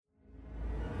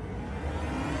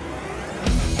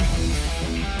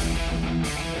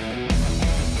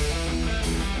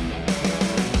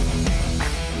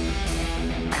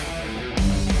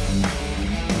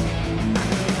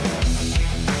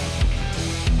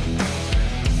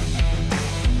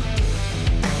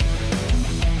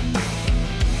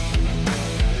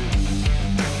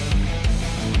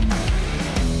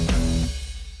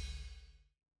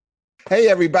Hey,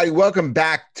 everybody. Welcome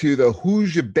back to the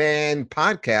Who's Your Band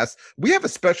podcast. We have a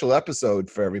special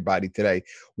episode for everybody today.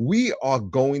 We are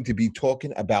going to be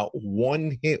talking about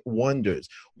one-hit wonders.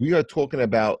 We are talking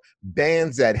about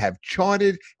bands that have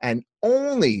charted and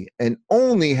only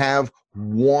have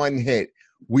one hit.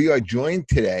 We are joined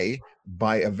today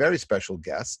by a very special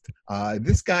guest.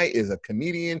 This guy is a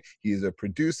comedian. He's a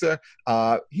producer.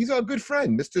 He's our good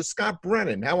friend, Mr. Scott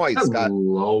Brennan. How are you, Scott?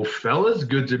 Hello, fellas.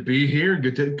 Good to be here.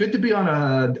 Good to be on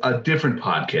a different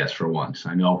podcast for once.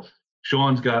 I know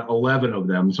Sean's got 11 of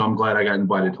them, so I'm glad I got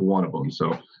invited to one of them.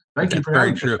 So thank you for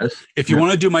having me. If you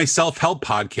want to do my self-help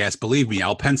podcast, believe me,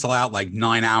 I'll pencil out like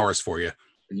 9 hours for you.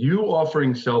 You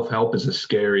offering self-help is a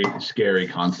scary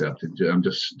concept. I'm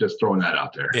just throwing that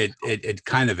out there. It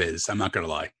kind of is. I'm not going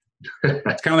to lie.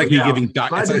 It's kind of like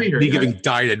me giving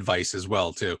diet advice as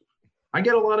well, too. I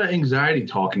get a lot of anxiety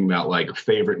talking about like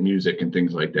favorite music and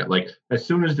things like that. Like as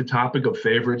soon as the topic of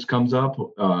favorites comes up,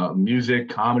 music,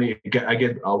 comedy, I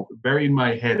get very in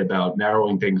my head about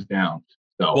narrowing things down.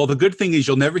 So, well, the good thing is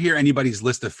you'll never hear anybody's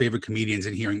list of favorite comedians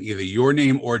and hearing either your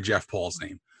name or Jeff Paul's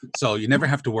name. So you never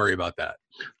have to worry about that.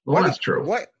 Well, that's true.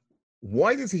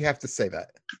 Why does he have to say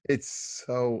that? It's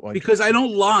so because I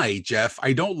don't lie, Jeff.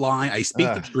 I don't lie. I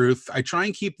speak the truth. I try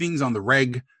and keep things on the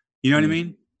reg. You know what I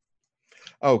mean?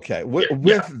 Okay. With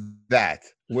that,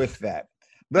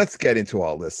 let's get into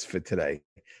all this for today.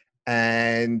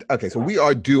 And okay, so we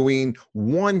are doing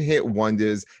one-hit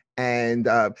wonders, and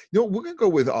we're gonna go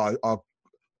with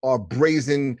our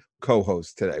brazen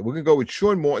co-host today. We're gonna go with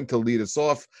Sean Morton to lead us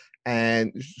off.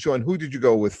 And Sean, who did you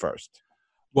go with first?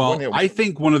 Well, I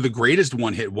think one of the greatest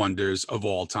one-hit wonders of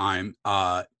all time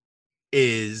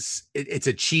is it's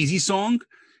a cheesy song,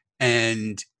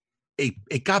 and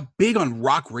it got big on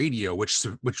rock radio, which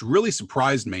really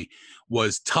surprised me,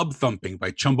 was Tub Thumping by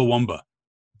Chumbawamba.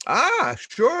 Ah,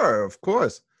 sure, of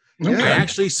course. Yeah. I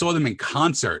actually saw them in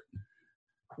concert.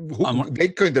 They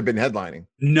couldn't have been headlining.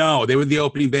 No, they were the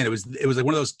opening band. It was like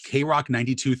one of those K-Rock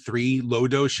 92.3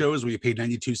 low-dose shows where you paid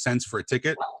 92 cents for a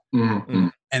ticket. Mm-hmm.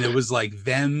 And it was like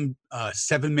them,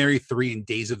 Seven Mary 3, and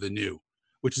Days of the New,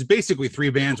 which is basically three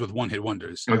bands with one-hit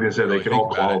wonders. I was going to say, they can all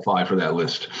qualify for that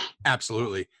list.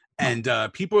 Absolutely. And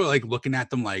people are like looking at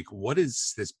them like, what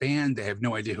is this band? They have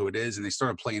no idea who it is. And they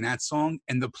started playing that song,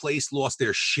 and the place lost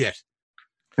their shit.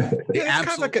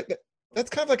 That's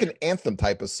kind of like an anthem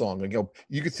type of song. Like,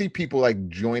 you could see people like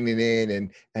joining in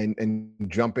and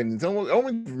jumping. It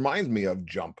almost reminds me of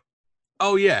Jump.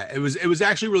 Oh yeah, it was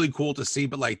actually really cool to see.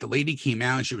 But like the lady came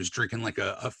out and she was drinking like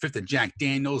a fifth of Jack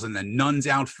Daniels and the nun's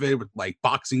outfit with like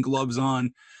boxing gloves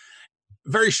on.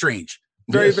 Very strange.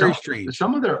 Very strange.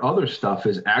 Some of their other stuff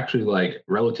is actually like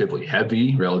relatively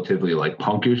heavy, relatively like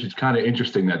punkish. It's kind of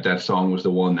interesting that song was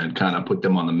the one that kind of put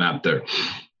them on the map there.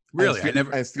 Really, I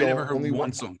never heard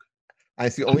one song.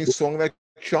 It's the only song that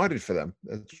charted for them.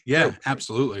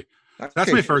 Absolutely.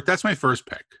 That's my first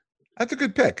pick. That's a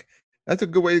good pick. That's a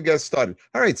good way to get started.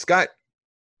 All right, Scott.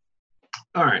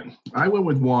 All right. I went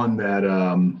with one that,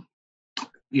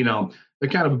 the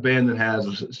kind of a band that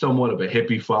has somewhat of a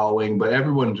hippie following, but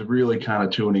everyone's really kind of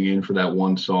tuning in for that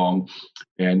one song.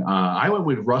 And I went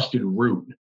with Rusted Root,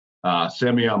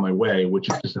 Send Me On My Way, which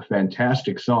is just a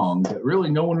fantastic song that really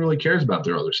no one really cares about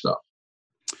their other stuff.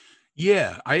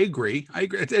 Yeah, I agree.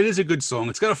 It is a good song.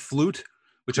 It's got a flute,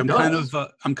 which I'm kind of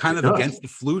against the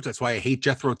flute. That's why I hate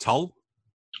Jethro Tull.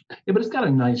 Yeah, but it's got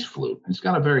a nice flute. It's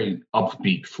got a very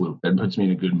upbeat flute that puts me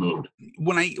in a good mood.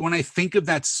 When I think of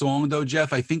that song, though,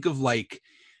 Jeff, I think of like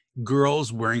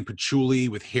girls wearing patchouli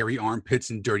with hairy armpits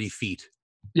and dirty feet.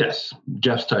 Yes,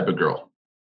 Jeff's type of girl.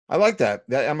 I like that.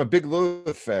 I'm a big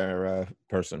Lilith Fair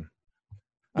person.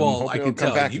 Well, I can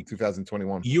tell back in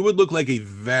 2021. You would look like a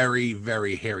very,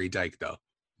 very hairy dyke, though.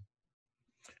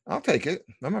 I'll take it.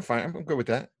 I'm fine. I'm good with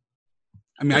that.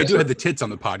 I mean, I do have the tits on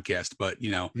the podcast, but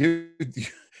you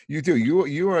do.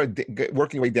 You are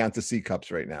working your way down to C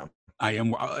cups right now. I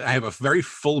am. I have a very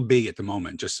full B at the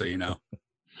moment, just so you know.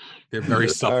 They're very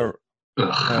supple.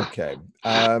 Okay.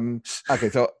 Okay.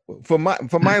 So for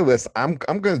my list, I'm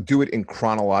going to do it in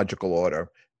chronological order,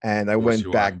 and I went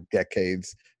back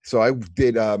decades. So I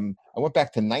did. I went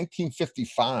back to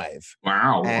 1955.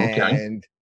 Wow. Okay. And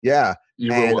yeah,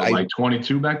 you were like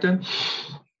 22 back then.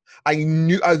 I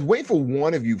was waiting for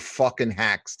one of you fucking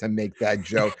hacks to make that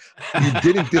joke. You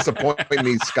didn't disappoint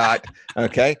me, Scott.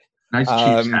 Okay. Nice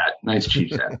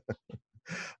Chiefs hat.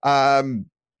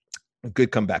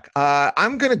 Good comeback.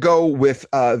 I'm gonna go with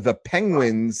the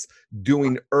Penguins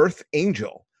doing Earth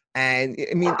Angel. And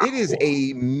I mean, it is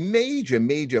a major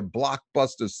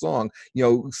blockbuster song.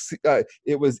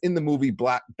 It was in the movie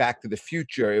Back to the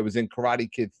Future. It was in Karate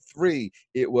Kid 3.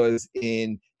 It was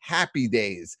in Happy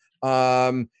Days.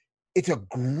 It's a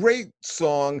great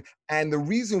song, and the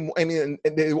reason, I mean,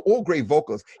 and they're all great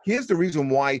vocals. Here's the reason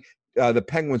why the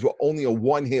Penguins were only a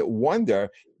one-hit wonder,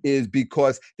 is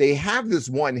because they have this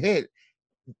one hit.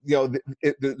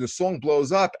 The song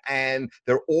blows up, and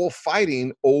they're all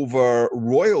fighting over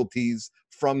royalties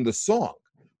from the song.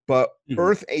 But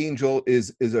Earth Angel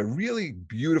is a really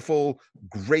beautiful,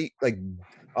 great, like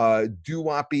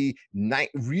doo-woppy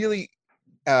night. Really,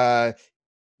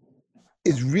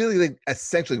 is really like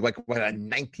essentially like what a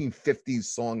 1950s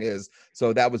song is.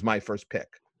 So that was my first pick.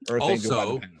 Earth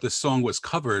also, the song was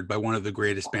covered by one of the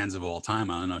greatest bands of all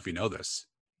time. I don't know if you know this.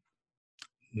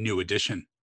 New Edition.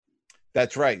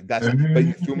 That's right. But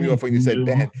you threw me off when you said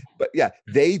band. But yeah,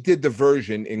 they did the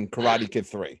version in Karate Kid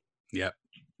 3. Yep.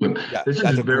 Yeah, this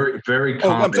is very, very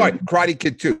common. Oh, I'm sorry. Karate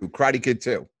Kid 2. Karate Kid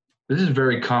 2. This is a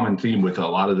very common theme with a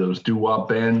lot of those doo-wop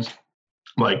bands.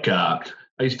 Like, I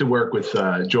used to work with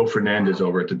Joe Fernandez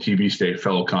over at the TV state,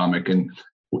 fellow comic, and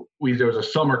there was a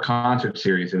summer concert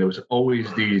series, and there was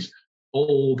always these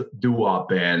old doo-wop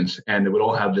bands, and they would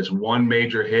all have this one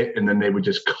major hit, and then they would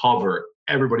just cover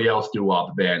everybody else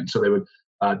doo-wop band. So they would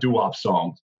doo-wop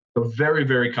songs. So very,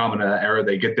 very common in that era.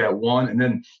 They get that one, and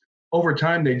then over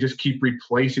time they just keep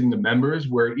replacing the members,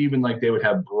 where even like they would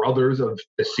have brothers of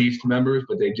deceased members,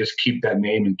 but they just keep that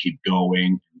name and keep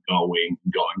going.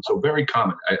 So very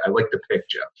common. I like the pick,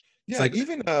 Jeff. Yeah, it's like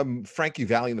even Frankie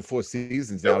Valli in the Four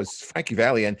Seasons now is Frankie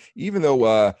Valli, and even though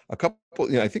I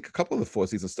think a couple of the Four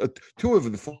Seasons, two of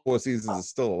the Four Seasons are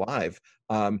still alive.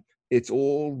 It's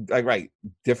all right,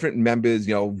 different members,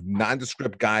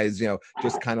 nondescript guys,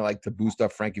 just kind of like to boost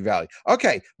up Frankie Valli.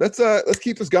 Okay, let's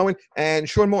keep this going. And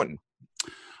Sean Morton,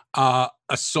 a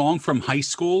song from high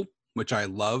school which I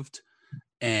loved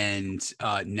and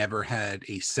never had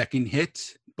a second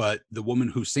hit. But the woman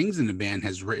who sings in the band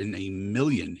has written a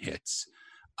million hits.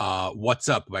 What's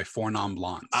Up by Four Non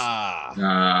Blondes.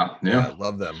 Yeah, I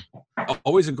love them.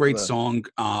 Always a great song.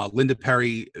 Linda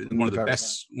Perry, one of the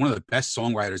best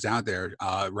songwriters out there,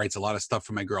 writes a lot of stuff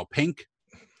for my girl Pink.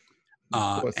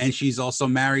 And she's also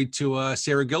married to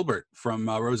Sarah Gilbert from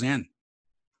Roseanne.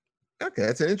 Okay,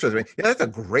 that's an interesting. Yeah, that's a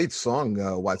great song.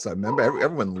 What's Up? Remember,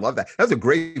 everyone loved that. That was a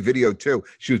great video too.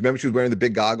 She was wearing the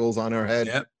big goggles on her head.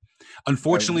 Yep.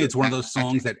 Unfortunately, it's one of those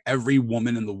songs that every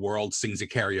woman in the world sings at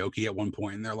karaoke at one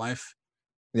point in their life.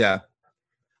 Yeah.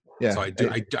 So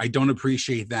I don't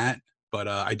appreciate that, but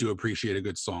I do appreciate a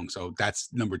good song. So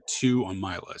that's number 2 on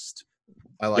my list.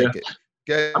 I like it.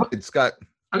 Good, Scott.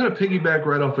 I'm going to piggyback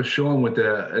right off of Sean with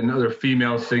another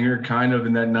female singer, kind of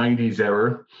in that 90s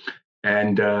era.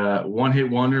 And one hit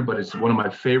wonder, but it's one of my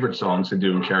favorite songs to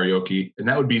do in karaoke. And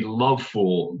that would be Love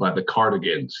Fool by the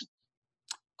Cardigans.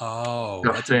 Oh,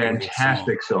 that's a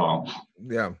fantastic song.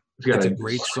 Yeah, it's a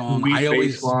great song. I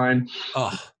always think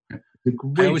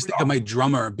of my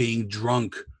drummer being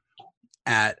drunk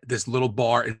at this little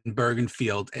bar in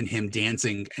Bergenfield and him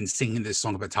dancing and singing this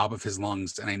song at the top of his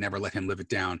lungs, and I never let him live it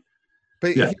down.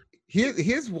 But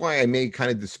here's why I may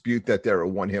kind of dispute that they're a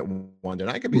one-hit wonder,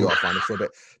 and I could be off on this a little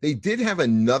bit. They did have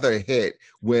another hit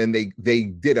when they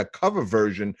did a cover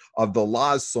version of the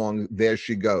La's song "There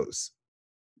She Goes."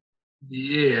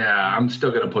 Yeah, I'm still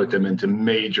going to put them into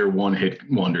major one-hit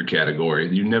wonder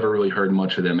category. You never really heard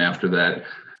much of them after that.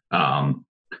 And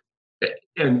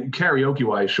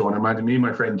karaoke-wise, Sean, reminded me and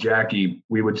my friend Jackie,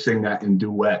 we would sing that in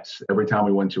duets every time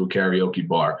we went to a karaoke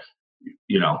bar.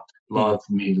 Love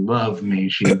me.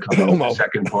 She would come up with the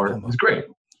second part. It was great.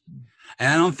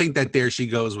 And I don't think that There She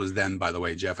Goes was them, by the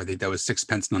way, Jeff. I think that was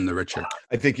Sixpence None the Richer.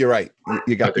 I think you're right.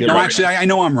 You got no, right. Actually, I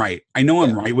know I'm right.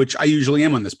 I'm right, which I usually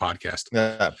am on this podcast.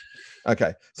 Yeah.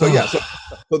 Okay. So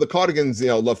so the Cardigans,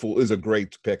 Love Fool is a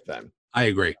great pick then. I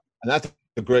agree. And that's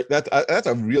a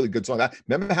really good song.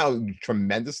 Remember how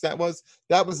tremendous that was?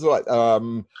 That was what?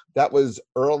 That was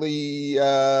early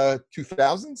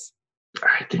 2000s?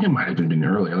 I think it might have been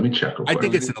early. Let me check. I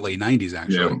think it's in the late 90s,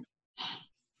 actually.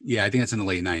 Yeah, I think it's in the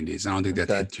late 90s. I don't think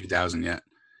that's 2000 yet.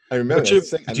 I remember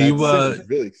that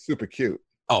really super cute.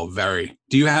 Oh, very.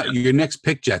 Do you have your next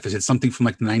pick, Jeff? Is it something from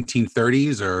like the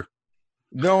 1930s or?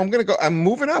 No, I'm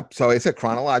moving up. So I said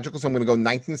chronological. So I'm going to go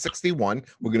 1961.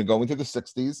 We're going to go into the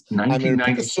 60s.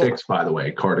 1996, by the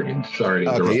way, Cardigan. Sorry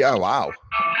to interrupt. Yeah, wow.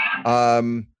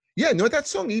 That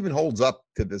song even holds up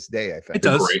to this day, I think. It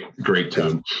does. Great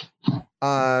tune.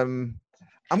 I'm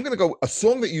going to go a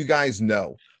song that you guys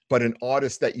know, but an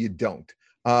artist that you don't.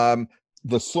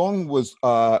 The song was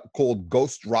called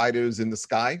Ghost Riders in the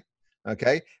Sky.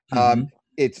 Okay.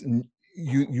 It's the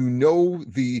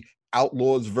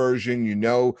Outlaws version,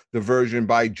 the version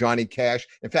by Johnny Cash.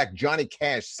 In fact, Johnny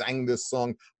Cash sang this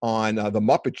song on the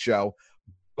Muppet Show,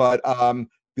 but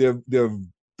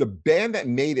the band that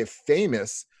made it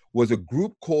famous was a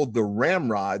group called the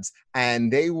Ramrods,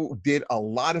 and they did a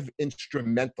lot of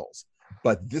instrumentals.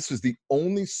 But this was the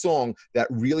only song that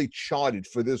really charted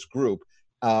for this group.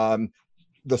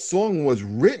 The song was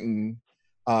written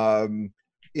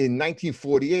in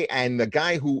 1948, and the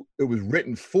guy who it was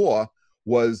written for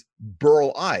was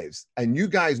Burl Ives. And you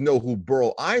guys know who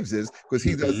Burl Ives is because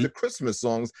he does the Christmas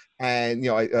songs and,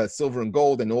 Silver and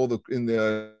Gold and all in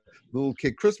the little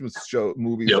kid Christmas show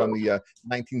movies from the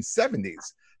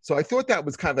 1970s. So I thought that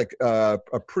was kind of like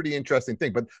a pretty interesting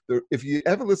thing. But if you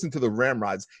ever listen to the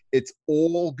Ramrods, it's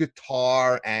all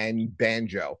guitar and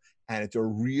banjo. And it's a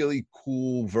really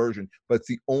cool version. But it's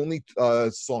the only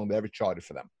song that ever charted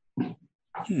for them.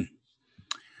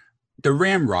 The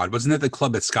Ramrod, wasn't that the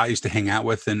club that Scott used to hang out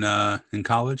with in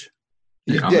college?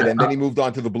 He did, and then he moved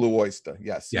on to the Blue Oyster.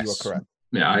 Yes. You are correct.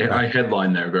 Yeah, I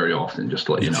headline there very often, just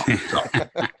to let you know.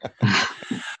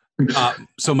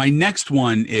 So my next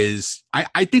one is,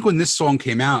 I think when this song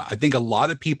came out, I think a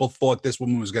lot of people thought this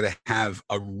woman was going to have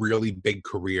a really big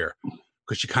career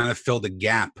because she kind of filled a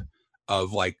gap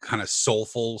of like kind of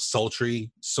soulful,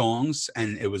 sultry songs,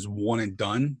 and it was one and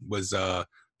done. Was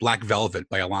Black Velvet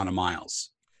by Alana Miles.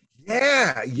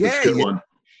 Yeah.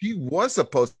 She was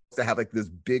supposed to have like this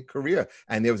big career,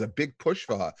 and there was a big push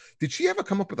for her. Did she ever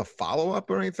come up with a follow-up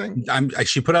or anything?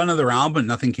 She put out another album,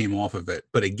 nothing came off of it.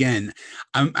 But again,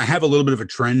 I have a little bit of a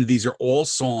trend. These are all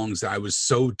songs that I was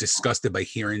so disgusted by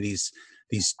hearing these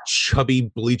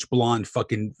chubby, bleach blonde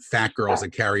fucking fat girls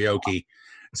at karaoke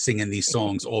singing these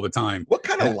songs all the time. What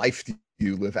kind of life do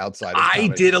you live outside of I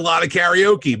did a lot of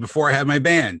karaoke before I had my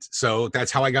band. So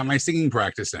that's how I got my singing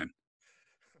practice in.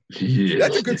 Yeah.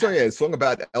 That's a good song. Yeah, a song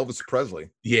about Elvis Presley.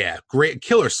 Yeah, great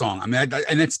killer song. I mean,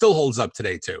 and it still holds up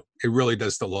today too. It really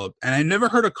does still hold up. And I never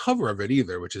heard a cover of it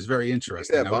either, which is very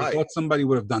interesting. I would have thought somebody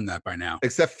would have done that by now.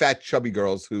 Except fat, chubby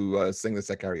girls who sing this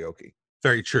at karaoke.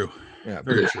 Very true. Yeah,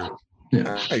 very true.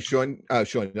 Yeah. Hey, Sean,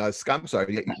 Scott, I'm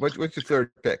sorry. What's your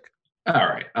third pick? All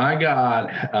right, I got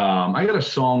a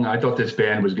song. I thought this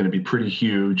band was going to be pretty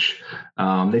huge.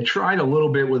 They tried a little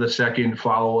bit with a second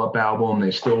follow-up album.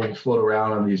 They still float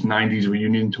around on these 90s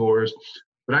reunion tours.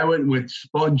 But I went with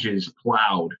Sponge's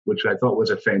Plowed, which I thought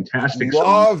was a fantastic song.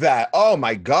 Love that. Oh,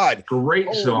 my God.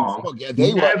 Great song. Yeah,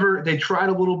 they tried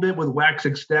a little bit with Wax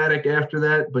Ecstatic after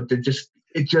that, but it just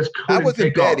couldn't. That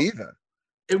wasn't bad either.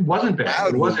 It wasn't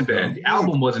bad. It wasn't bad. The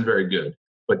album wasn't very good.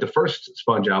 But the first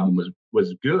Sponge album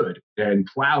was good, and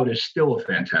Plowed is still a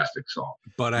fantastic song.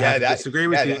 But I have to disagree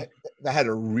with you. That had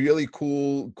a really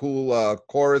cool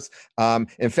chorus.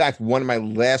 In fact, one of my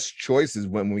last choices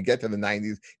when we get to the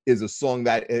 90s is a song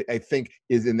that I think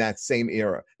is in that same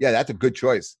era. Yeah, that's a good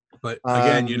choice. But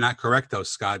again, you're not correct, though,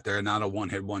 Scott. They're not a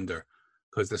one-hit wonder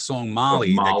because the song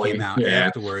Molly that came out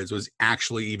afterwards was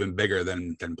actually even bigger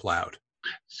than Plowed.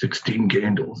 16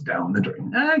 candles down the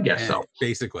drain. I guess so.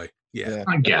 Basically. Yeah,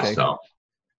 I guess so.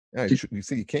 Yeah, you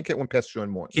see, you can't get one past Sean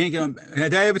Moore. Can't get one.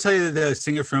 Did I ever tell you that the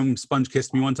singer from Sponge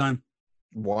kissed me one time?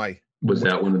 Why? Was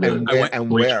that one of the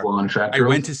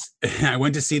I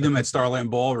went to see them at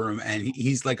Starland Ballroom, and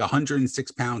he's like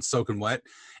 106 pounds soaking wet.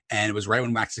 And it was right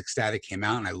when Wax Ecstatic came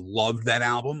out, and I loved that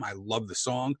album. I loved the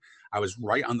song. I was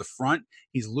right on the front.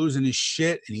 He's losing his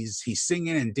shit, and he's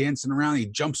singing and dancing around. He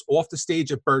jumps off the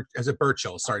stage at Birch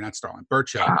Hill. Sorry, not Starland.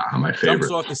 Birch Hill. My favorite.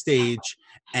 Jumps off the stage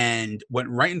and went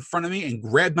right in front of me and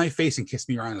grabbed my face and kissed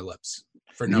me around the lips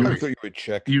for no reason. I thought you would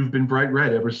check. You've been bright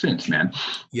red ever since, man.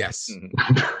 Yes, and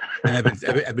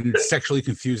I've been sexually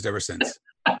confused ever since.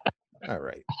 All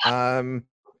right.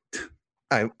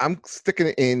 I'm sticking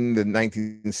in the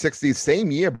 1960s,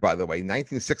 same year, by the way,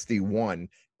 1961.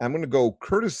 I'm going to go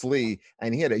Curtis Lee,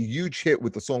 and he had a huge hit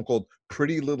with a song called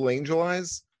 "Pretty Little Angel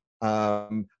Eyes." I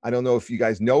don't know if you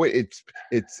guys know it.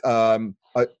 It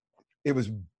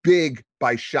was big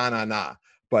by Sha Na Na,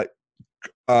 but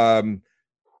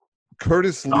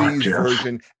Curtis Lee's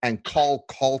version and Carl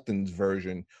Carlton's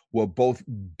version were both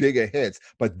bigger hits,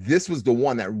 but this was the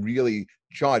one that really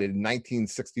charted in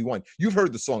 1961. You've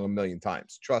heard the song a million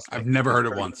times. Trust me. I've never heard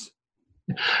it once.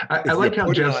 I like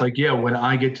how Jeff's like, when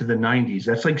I get to the 90s,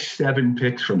 that's like 7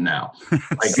 picks from now.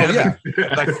 Like,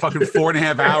 like fucking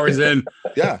 4.5 hours in.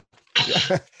 Yeah.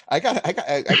 I got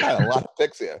a lot of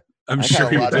picks here. I'm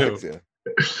sure you do.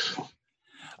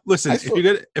 Listen,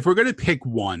 if we're gonna pick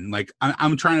one, like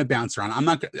I'm trying to bounce around.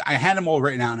 I had them all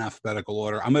written out in alphabetical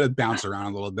order. I'm gonna bounce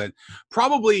around a little bit.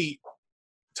 Probably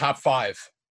top 5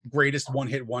 greatest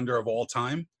one-hit wonder of all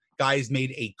time. Guys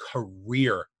made a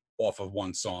career off of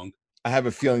one song. I have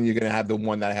a feeling you're gonna have the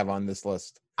one that I have on this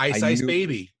list. Ice Ice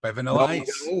Baby by Vanilla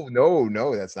Ice.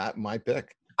 No, that's not my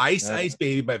pick. Ice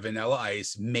Baby by Vanilla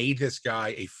Ice made this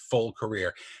guy a full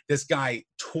career. This guy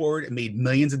toured and made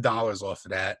millions of dollars off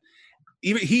of that.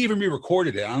 He even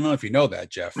re-recorded it. I don't know if you know that,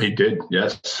 Jeff. He did,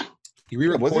 yes. He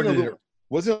re-recorded it.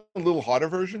 Was it a little harder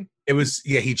version? It was,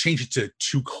 yeah. He changed it to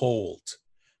Too Cold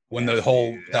when the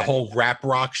whole rap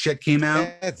rock shit came out.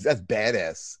 That's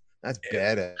badass. That's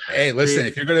badass. Hey, listen,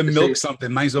 if you're gonna milk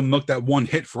something, might as well milk that one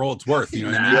hit for all it's worth. You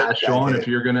know what I mean? Sean, if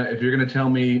you're gonna tell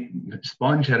me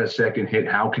Sponge had a second hit,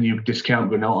 how can you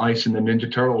discount Vanilla Ice and the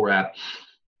Ninja Turtle rap?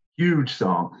 Huge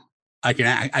song. I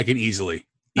can easily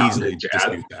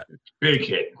dispute that. Big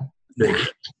hit. Big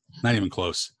hit. Not even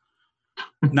close.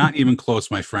 Not even close,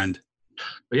 my friend.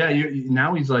 But yeah,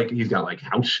 now he's got like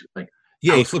house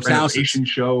he flips houses,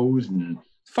 shows, and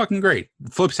fucking great.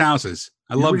 Flips houses.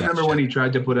 I love that. Remember when he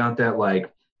tried to put out that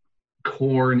like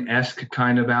Korn-esque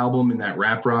kind of album in that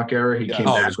rap rock era? He came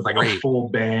back with like a full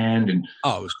band, and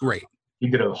it was great. He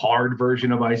did a hard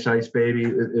version of Ice Ice Baby.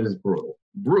 It was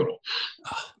brutal.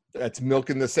 That's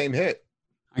milking the same hit.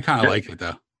 I kind of like it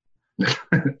though.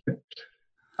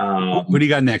 What do you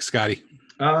got next, Scotty?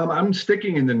 I'm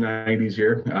sticking in the 90s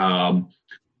here.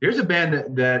 Here's a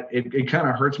band that it kind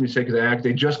of hurts me to say because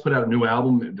they just put out a new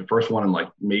album, the first one in like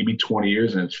maybe 20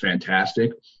 years, and it's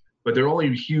fantastic. But their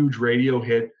only huge radio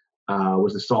hit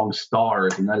was the song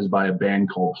Stars, and that is by a band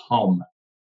called Hum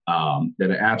that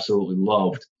I absolutely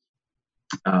loved.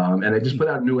 And they just put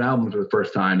out a new album for the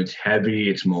first time. It's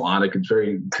heavy, it's melodic, it's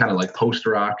very kind of like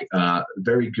post-rock,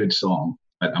 very good song.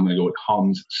 I'm going to go with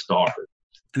Hum's Stars.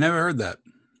 I never heard that.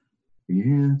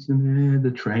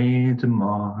 The train to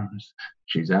Mars.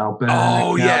 She's out back.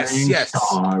 Oh yes.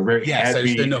 Star, very yes,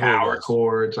 heavy power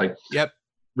chords. Like, yep,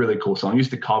 really cool song. I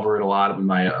used to cover it a lot with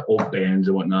my old bands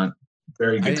and whatnot.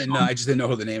 Very good. I just didn't know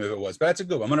who the name of it was, but that's a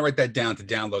good one. I'm gonna write that down to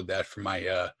download that for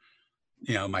my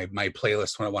my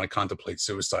playlist when I want to contemplate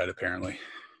suicide. Apparently.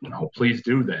 No, please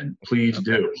do then. Please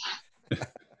do.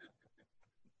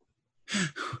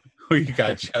 Who you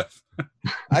got, Jeff?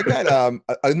 I got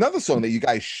another song that you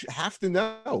guys have to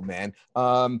know, man.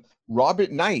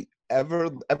 Robert Knight,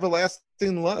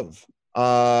 Everlasting Love,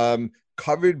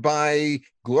 covered by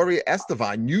Gloria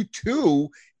Estefan. U2.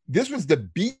 This was the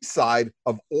B-side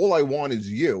of All I Want Is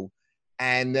You,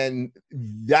 and then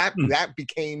that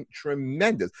became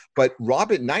tremendous. But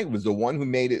Robert Knight was the one who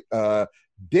made it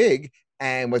big.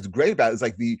 And what's great about it is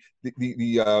like the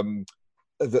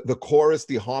chorus,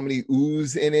 the harmony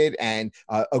ooze in it, and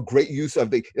a great use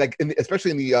of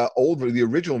especially in the the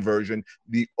original version,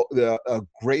 the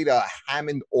great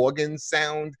Hammond organ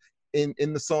sound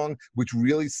in the song, which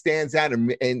really stands out,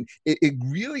 and it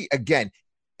really again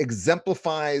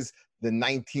exemplifies the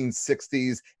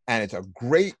 1960s, and it's a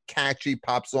great catchy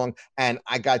pop song. And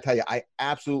I gotta tell you, I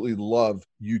absolutely love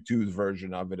U2's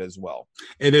version of it as well.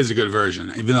 It is a good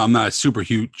version, even though I'm not a super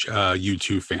huge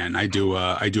U2 fan. I do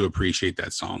appreciate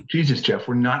that song. Jesus, Jeff,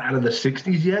 we're not out of the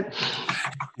 60s yet.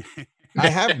 I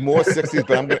have more 60s,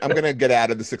 but I'm gonna get out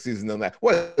of the 60s than that.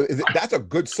 What is it? That's a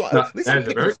good song. That's a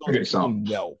very good song.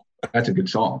 No, that's a good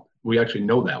song. We actually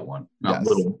know that one. Not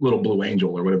yes. Little Blue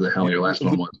Angel or whatever the hell your last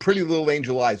one was. Pretty Little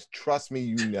Angel Eyes. Trust me,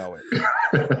 you know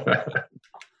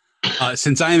it.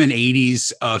 Since I am an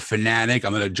 80s fanatic,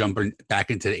 I'm going to jump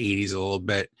back into the 80s a little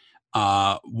bit.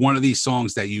 One of these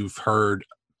songs that you've heard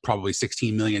probably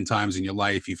 16 million times in your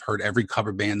life. You've heard every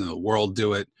cover band in the world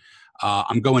do it.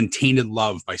 I'm going Tainted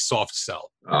Love by Soft Cell.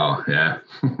 Oh, yeah.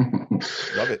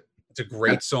 Love it. It's a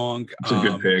great song. It's a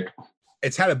good pick.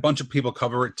 It's had a bunch of people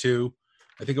cover it too.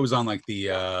 I think it was on like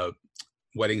the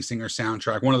Wedding Singer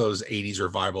soundtrack, one of those 80s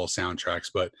revival soundtracks.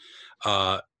 But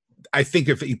I think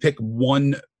if you pick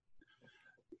one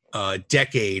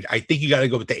decade, I think you got to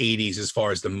go with the 80s as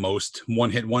far as the most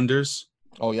one-hit wonders.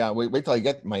 Oh yeah, wait till I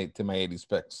get to my 80s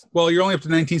picks. Well, you're only up to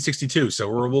 1962,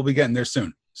 so we'll be getting there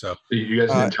soon. So you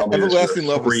guys didn't tell me this is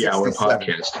a 3-hour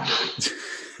podcast.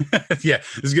 Yeah,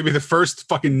 this is gonna be the first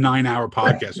fucking 9-hour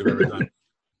podcast we've ever done.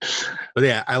 But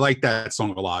yeah, I like that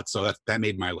song a lot, so that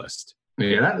made my list.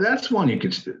 Yeah, that's one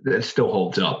that still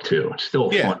holds up too. It's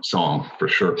still a fun song for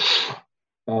sure.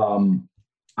 I'm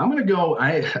gonna go.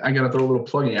 I gotta throw a little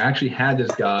plug in. I actually had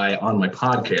this guy on my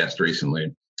podcast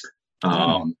recently,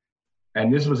 and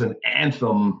this was an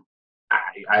anthem.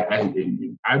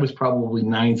 I was probably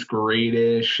 9th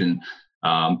grade-ish, and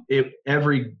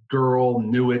every girl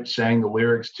knew it, sang the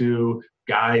lyrics to.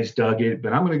 Guys dug it,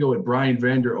 but I'm going to go with Brian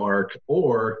Vander Ark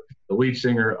or the lead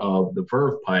singer of the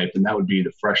Verve Pipe, and that would be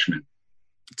The Freshman.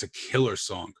 It's a killer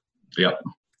song. Yep.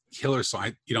 Killer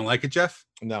song. You don't like it, Jeff?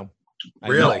 No.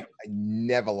 Really? I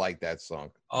never liked that song.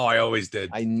 Oh, I always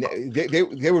did.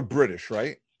 They were British,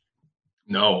 right?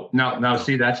 No.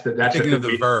 See, that's the Thinking of the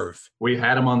we, Verve. we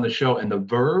had him on the show, and the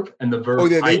Verve Oh,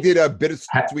 yeah, they Pipe did a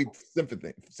Bittersweet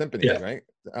Symphony, yeah. right?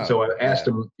 So I asked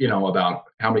him, about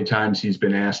how many times he's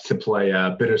been asked to play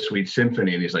Bittersweet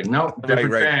Symphony, and he's like, "No,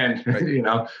 different band,"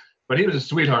 right. But he was a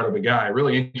sweetheart of a guy,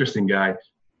 really interesting guy.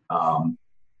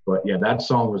 But yeah, that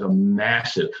song was a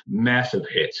massive, massive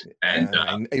hit,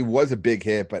 and it was a big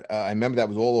hit. But I remember that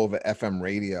was all over FM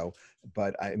radio.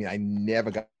 But I mean, I never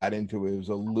got into it. It was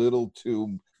a little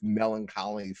too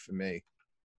melancholy for me.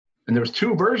 And there was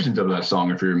 2 versions of that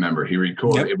song, if you remember. He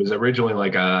recorded. It was originally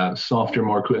like a softer,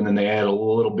 more, and then they add a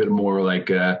little bit more,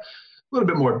 like a little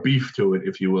bit more beef to it,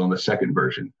 if you will, in the second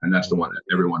version. And that's the one that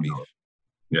everyone knows.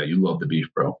 Yeah, you love the beef,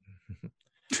 bro.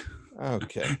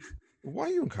 Okay. Why are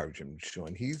you encouraging him,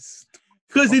 Sean? He's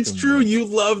because it's true. You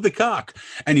love the cock.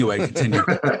 Anyway, continue.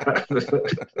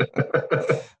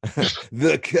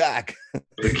 The cock.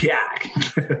 The cock.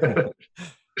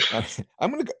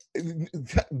 I'm gonna go.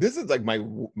 This is like my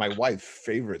wife's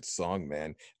favorite song,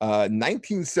 man.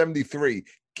 1973,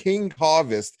 King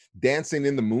Harvest, "Dancing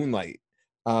in the Moonlight."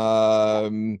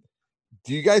 Do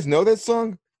you guys know that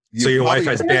song? So your wife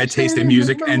has bad taste in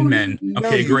music and men.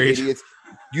 Okay, great. Idiots.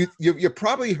 You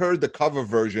probably heard the cover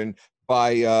version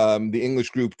by the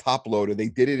English group Top Loader. They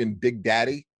did it in Big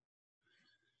Daddy.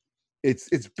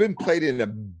 It's been played in a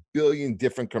billion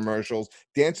different commercials.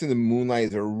 "Dancing in the Moonlight"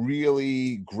 is a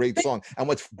really great song. And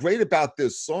what's great about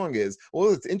this song is,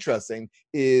 it's interesting,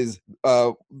 is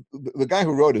the guy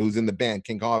who wrote it, who's in the band,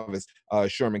 King Harvest,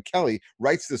 Sherman Kelly,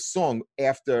 writes this song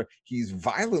after he's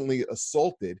violently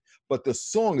assaulted. But the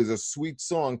song is a sweet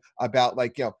song about,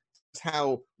 like,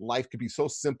 how life could be so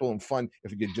simple and fun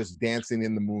if you're just dancing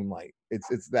in the moonlight.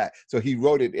 It's that. So he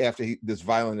wrote it after this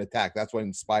violent attack. That's what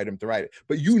inspired him to write it.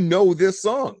 But you know this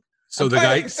song. So the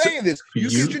guy saying this, you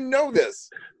should know this.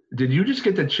 Did you just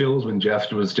get the chills when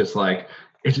Jeff was just like,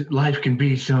 life can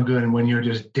be so good when you're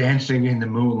just dancing in the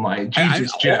moonlight?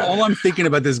 Jesus, Jeff. All I'm thinking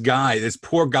about this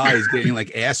poor guy is getting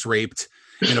like ass raped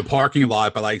in a parking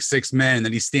lot by like 6 men, and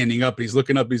then he's standing up and he's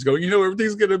looking up and he's going,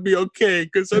 everything's gonna be okay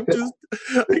because I'm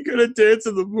gonna dance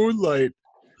in the moonlight.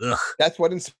 Ugh. That's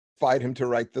what inspired him to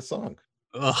write the song.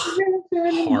 Ugh.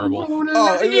 Horrible.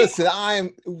 Oh,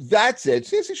 listen, that's it.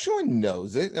 See, Sean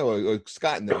knows it, or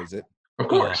Scott knows it. Of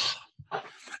course.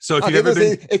 So if you've ever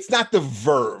been, it's not the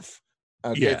Verve.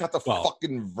 Okay, yeah, it's not the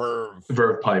fucking Verve.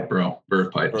 Verve Pipe, bro.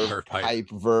 Verve Pipe. Verve Pipe.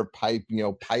 Pipe.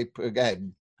 Pipe.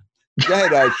 Go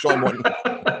ahead, Sean Morton.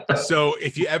 So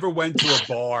if you ever went to a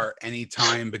bar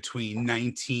anytime between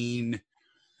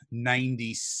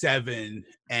 1997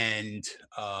 and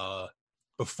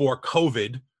before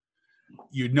COVID,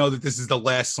 you'd know that this is the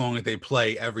last song that they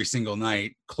play every single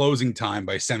night. "Closing Time"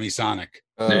 by Semisonic.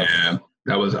 Yeah,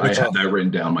 I had that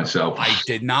written down myself. I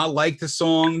did not like the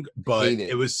song, but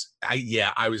I was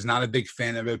not a big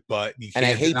fan of it. But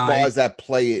I hate bars that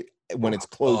play it when it's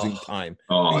closing time.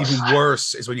 Even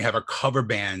worse is when you have a cover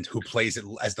band who plays it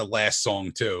as the last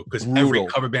song too, because every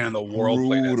cover band in the world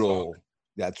plays that song.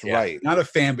 That's right. Not a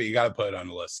fan, but you got to put it on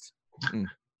the list.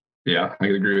 Yeah, I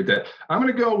can agree with that. I'm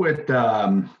going to go with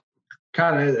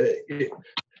kind of,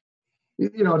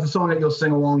 it's a song that you'll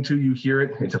sing along to. You hear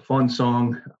it. It's a fun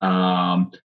song.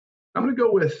 I'm going to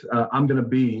go with "I'm Gonna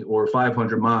Be" or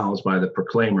 "500 Miles" by the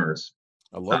Proclaimers.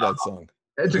 I love that song.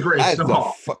 It's a great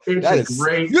song. It's a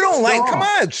great You don't song. Come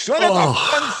on, Sean, that's a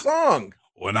fun song.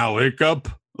 When I wake up,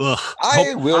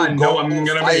 I will go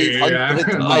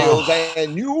 500 miles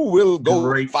and you will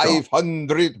go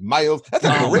 500 miles. That's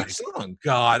a great song.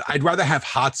 God, I'd rather have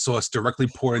hot sauce directly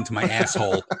poured into my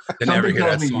asshole than ever hear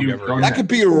that song ever. That could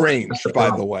be arranged, by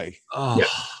the way. Yeah,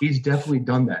 he's definitely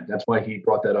done that. That's why he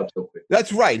brought that up so quick.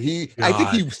 That's right. I think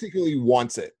he secretly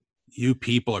wants it. You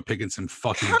people are picking some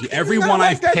fucking. Everyone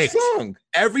I've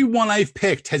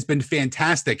picked has been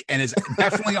fantastic and is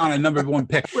definitely on a #1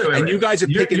 pick. Wait. You guys are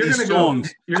picking these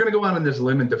songs. You're going to go out on this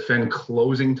limb and defend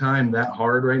 "Closing Time" that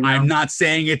hard right now? I'm not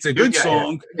saying it's a good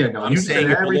song. I'm saying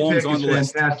it belongs on the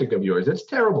list. Fantastic of yours. It's a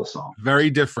terrible song. Very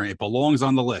different. It belongs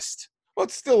on the list. Well,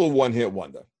 it's still a one-hit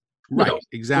wonder. Right,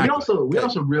 exactly. We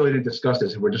also really didn't discuss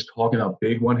this. We're just talking about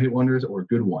big one-hit wonders or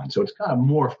good ones. So it's kind of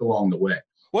morphed along the way.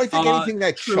 Well, I think anything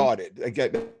that charted,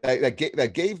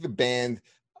 that gave the band,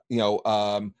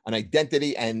 an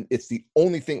identity, and it's the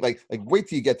only thing. Like, wait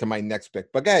till you get to my next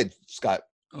pick. But go ahead, Scott.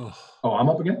 Oh, I'm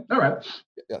up again. All right.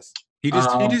 Yes. He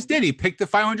just did. He picked the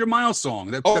 500 Mile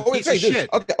song. That piece of shit.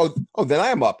 Okay. Oh, then I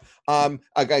am up.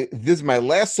 This is my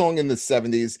last song in the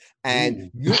 70s,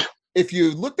 and if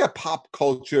you looked at pop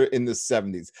culture in the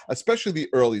 70s, especially the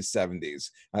early 70s,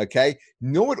 okay, you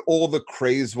know what all the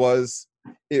craze was?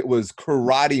 It was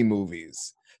karate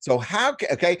movies. So how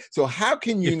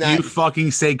can you If not? you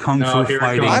fucking say Kung No, Fu here it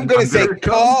Fighting, comes. I'm going to say Here it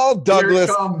comes. Carl Here it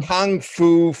Douglas comes. Kung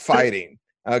Fu Fighting.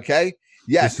 Okay.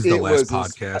 Yes, this is the it last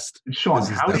was. podcast. Sean, This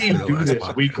is how do definitely you the do last this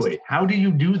podcast. weekly? How do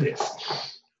you do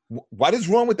this? What is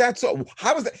wrong with that song?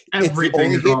 How is that? It's the Everything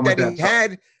only is wrong hit with that that he song.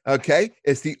 had. Okay,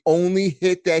 it's the only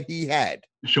hit that he had.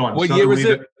 Sean, What year was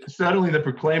suddenly the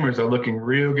Proclaimers are looking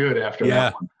real good after Yeah,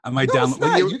 that one. I might No, it's download.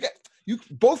 not. You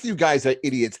both of you guys are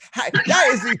idiots. That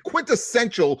is the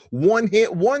quintessential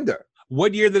one-hit wonder.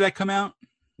 What year did that come out?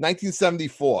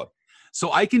 1974.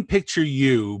 So I can picture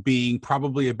you being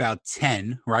probably about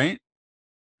 10, right?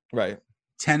 Right.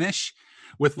 10ish,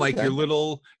 with like Okay. your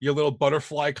little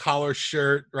butterfly collar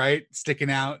shirt, right?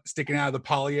 Sticking out of the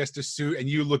polyester suit, and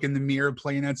you look in the mirror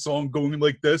playing that song, going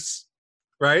like this,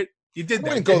 right? You I did that.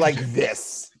 wouldn't go didn't like you?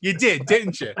 this. You did,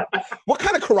 didn't you? What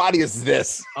kind of karate is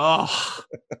this? Oh,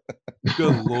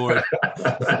 good Lord.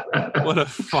 What a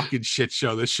fucking shit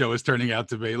show this show is turning out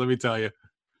to be. Let me tell you.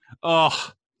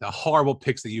 Oh, the horrible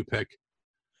picks that you pick.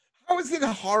 How is it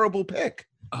a horrible pick?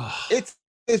 Oh.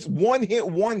 It's one-hit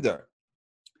wonder.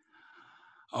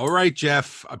 All right,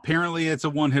 Jeff. Apparently, it's a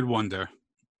one-hit wonder.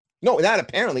 No, not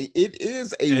apparently. It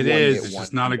is a It one-hit is. wonder. It's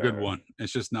just not a good one.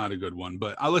 It's just not a good one.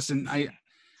 But listen,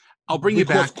 I'll bring you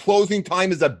Because back. Closing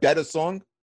Time is a better song.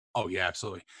 Oh yeah,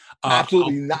 absolutely.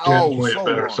 Absolutely not. Definitely So a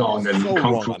better wrong. song than So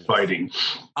Kung wrong Fu on this. Fighting.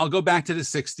 I'll go back to the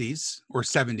 60s or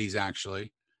 70s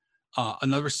actually.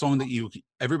 Another song that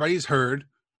everybody's heard,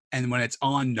 and when it's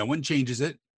on, no one changes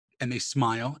it, and they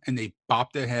smile and they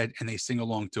bop their head and they sing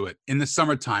along to it. In the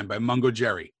Summertime by Mungo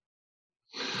Jerry.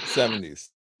 70s.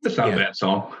 It's not Yeah. a bad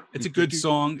song. It's a good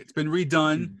song. It's been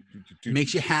redone. It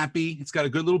makes you happy. It's got a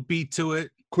good little beat to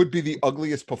it. Could be the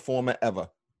ugliest performer ever.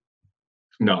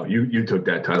 No, you took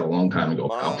that title a long time ago.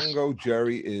 Pals. Mongo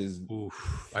Jerry is.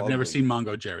 Oof. I've never ugly. seen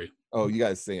Mungo Jerry. Oh, you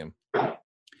guys see him.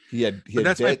 He had But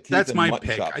bad teeth that's and my mutton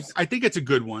pick. chops. I think it's a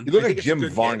good one. You look I like think it's a Jim good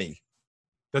hit. Varney.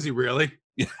 Does he really?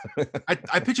 Yeah.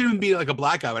 I pictured him being like a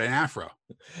black guy with an afro.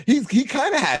 He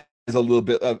kind of has a little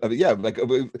bit of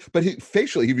but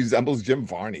facially he resembles Jim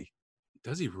Varney.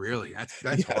 Does he really? That's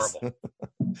Yes. horrible.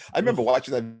 I remember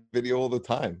watching that video all the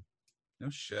time. No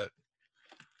shit.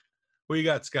 What you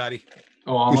got, Scotty?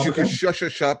 Oh, I'm Because you up could again?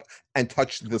 shush up and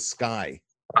touch the sky.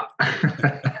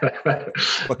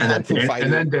 and Kung Fu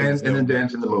Fighting then is no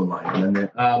dance in the moonlight. And then,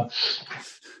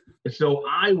 so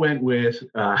I went with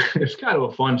it's kind of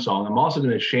a fun song. I'm also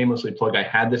going to shamelessly plug. I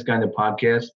had this guy in the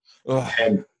podcast, Ugh.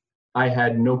 and I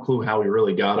had no clue how we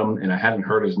really got him, and I hadn't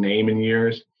heard his name in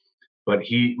years. But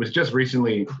he was just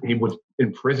recently. He was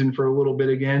in prison for a little bit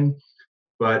again.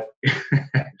 But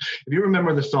if you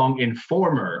remember the song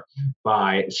 "Informer"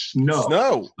 by Snow.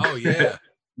 Snow. Oh yeah.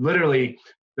 Literally,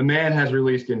 the man has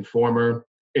released Informer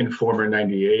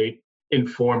 98,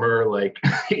 Informer, like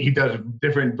he does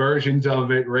different versions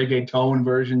of it, reggaeton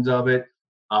versions of it.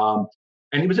 And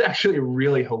it was actually a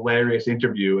really hilarious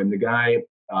interview. And the guy,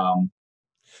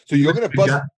 So you're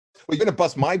gonna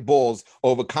bust my balls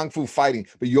over Kung Fu Fighting,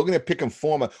 but you're gonna pick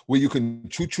Informer where you can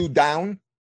choo down.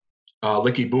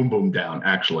 Licky Boom Boom Down,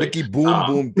 actually. Licky boom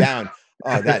boom down.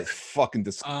 Oh, that is fucking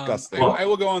disgusting. I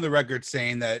will go on the record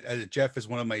saying that Jeff is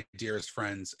one of my dearest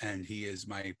friends, and he is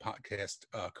my podcast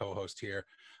co-host here.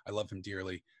 I love him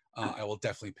dearly. I will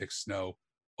definitely pick Snow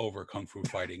over Kung Fu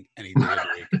Fighting any day of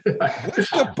the week. What's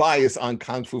the bias on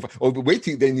Kung Fu? Oh, but wait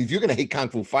till then. If you're gonna hate Kung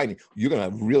Fu Fighting, you're gonna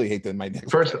really hate my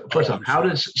next. First Oh, off, how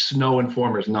does Snow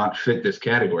Informers not fit this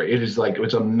category? It is like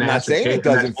it's a I'm not massive. saying hit, it and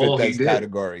doesn't that's fit all he this did.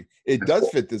 category. It does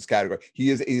fit this category.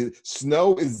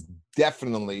 Snow is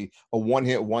definitely a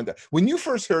one-hit wonder. When you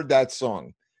first heard that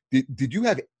song, did you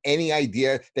have any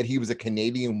idea that he was a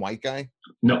Canadian white guy?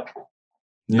 No.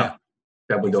 Yeah.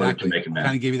 That would go to Exactly. Jamaican man.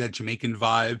 Kind of gave you that Jamaican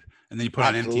vibe, and then you put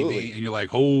on Absolutely. MTV, and you're like,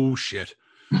 "Oh shit!"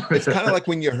 It's kind of like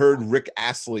when you heard Rick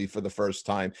Astley for the first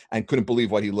time and couldn't believe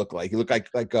what he looked like. He looked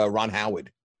like Ron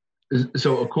Howard.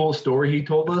 So a cool story he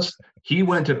told us. He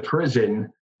went to prison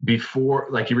before,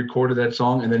 like he recorded that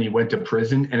song, and then he went to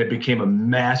prison, and it became a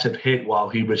massive hit while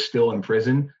he was still in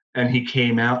prison. And he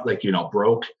came out like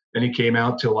broke, and he came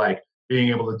out to like being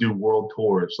able to do world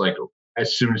tours like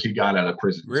as soon as he got out of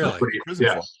prison. So Really? Prison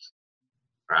yeah.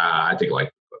 I think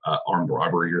like armed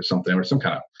robbery or something, or some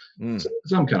kind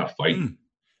of fight.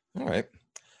 All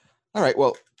right.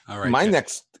 Well, All right. my Jeff.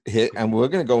 next hit, and we're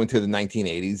going to go into the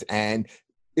 1980s, and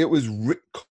it was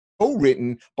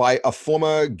co-written by a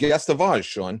former guest of ours,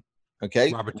 Sean.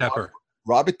 Okay, Robert Tepper.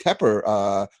 Robert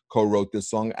Tepper co-wrote this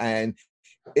song, and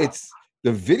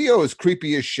the video is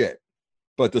creepy as shit.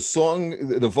 But the song,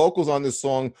 the vocals on this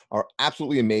song are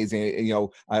absolutely amazing.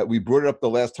 We brought it up the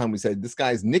last time. We said this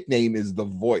guy's nickname is The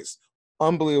Voice.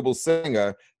 Unbelievable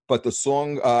singer, but the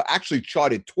song actually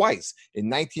charted twice in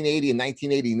 1980 and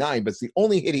 1989. But it's the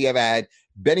only hit he ever had.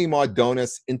 Benny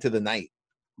Mardones, "Into the Night."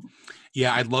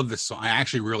 Yeah, I love this song. I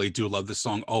actually really do love this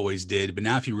song. Always did. But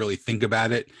now, if you really think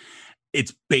about it,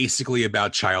 it's basically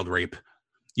about child rape.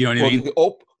 You know what I mean?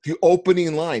 The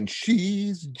opening line,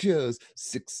 "She's just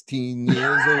 16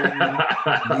 years old.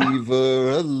 Leave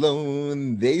her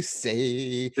alone, they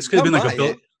say." This could have been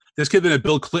like this could have been a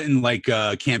Bill Clinton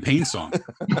campaign song.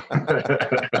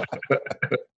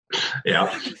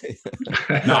 Yeah.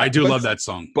 No, I do love that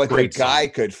song. But Great the guy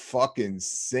song. could fucking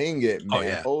sing it, man. Oh,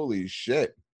 yeah. Holy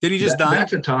shit. Did he just die?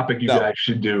 That's a topic you guys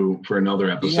should do for another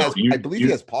episode. I believe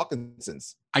he has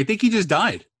Parkinson's. I think he just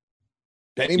died.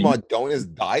 Benny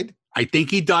Mardones died? I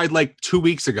think he died like 2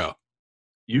 weeks ago.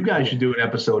 You guys should do an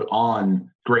episode on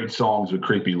great songs with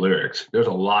creepy lyrics. There's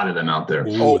a lot of them out there.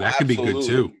 Ooh, that could be good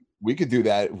too. We could do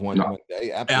that one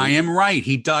day. Absolutely. I am right.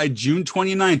 He died June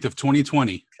 29th of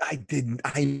 2020.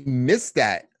 I missed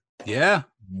that. Yeah.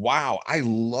 Wow. I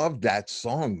love that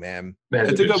song, man.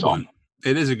 It's a good one.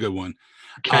 It is a good one.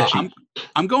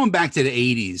 I'm going back to the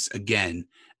 80s again.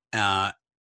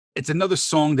 It's another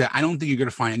song that I don't think you're going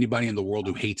to find anybody in the world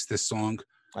who hates this song.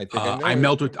 I think I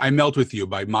Melt With You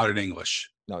by Modern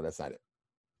English. No, that's not it.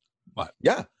 What?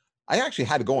 Yeah. I actually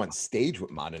had to go on stage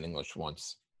with Modern English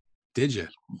once. Did you?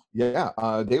 Yeah.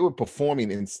 They were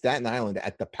performing in Staten Island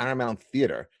at the Paramount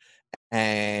Theater.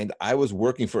 And I was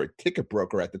working for a ticket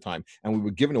broker at the time. And we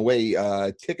were giving away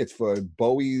tickets for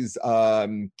Bowie's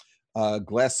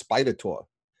Glass Spider Tour.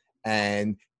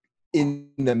 And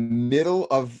in the middle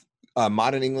of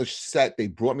Modern English set, they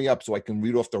brought me up so I can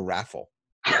read off the raffle.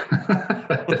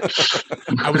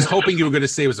 I was hoping you were going to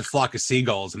say it was a flock of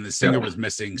seagulls and the singer was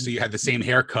missing, so you had the same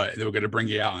haircut. They were going to bring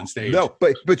you out on stage. No,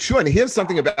 but Sean, here's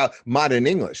something about Modern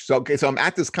English. So I'm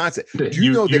at this concert. Do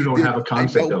you know you don't have a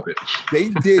concept of it? They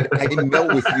did I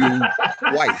Melt With You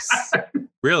twice.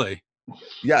 Really?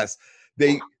 Yes.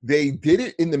 They did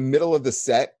it in the middle of the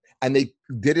set, and they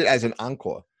did it as an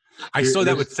encore. I saw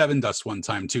that with Seven Dust one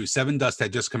time too. Seven Dust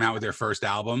had just come out with their first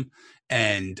album,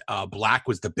 and Black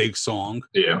was the big song.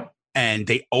 Yeah. And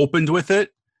they opened with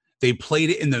it. They played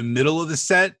it in the middle of the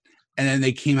set, and then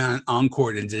they came out and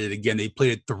encored and did it again. They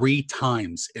played it 3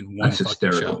 times in one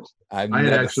fucking show. I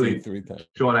had actually 3 times.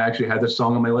 Sean, I actually had this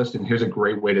song on my list, and here's a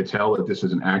great way to tell that this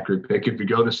is an accurate pick. If you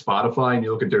go to Spotify and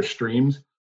you look at their streams,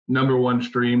 number 1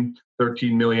 stream,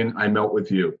 13 million, I Melt With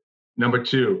You. Number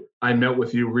 2, I Melt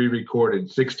With You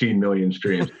re-recorded, 16 million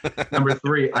streams. Number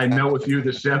 3, I Melt With You,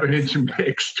 the 7-inch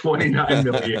mix, 29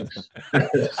 million.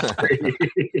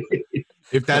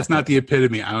 If that's not the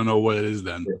epitome, I don't know what it is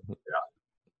then. Yeah.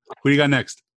 Who do you got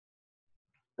next?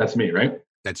 That's me, right?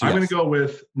 That's you. I'm going to go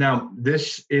with, now,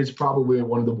 this is probably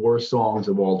one of the worst songs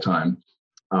of all time.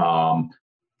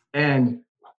 And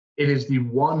it is the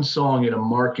one song in a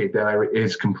market that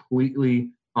is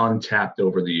completely untapped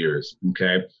over the years,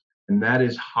 okay? And that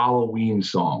is Halloween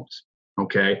songs,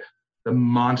 okay? The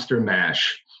Monster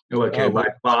Mash, by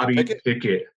Bobby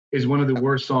Pickett, is one of the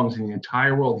worst songs in the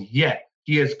entire world. Yet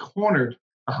he has cornered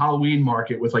the Halloween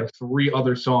market with like 3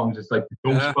 other songs. It's like the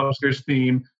Ghostbusters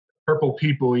theme, Purple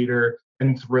People Eater,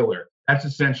 and Thriller. That's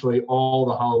essentially all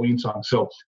the Halloween songs. So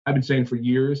I've been saying for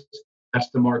years, that's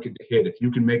the market to hit. If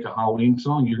you can make a Halloween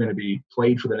song, you're going to be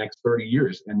played for the next 30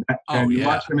 years. And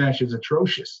Monster Mash is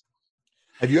atrocious.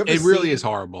 Have you ever? It really is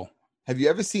horrible. Have you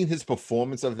ever seen his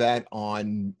performance of that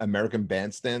on American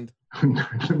Bandstand?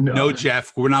 No,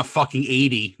 Jeff, we're not fucking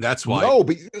 80. That's why. No,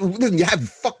 but you have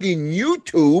fucking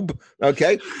YouTube.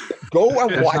 Okay, go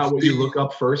and watch. Not what you look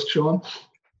up first, Sean.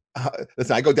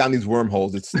 Listen, I go down these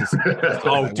wormholes. It's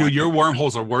oh, dude, your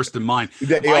wormholes are worse than mine.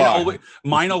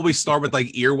 Mine always start with like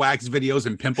earwax videos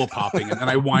and pimple popping, and then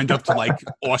I wind up to like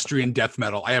Austrian death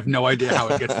metal. I have no idea how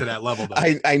it gets to that level. Though.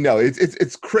 I know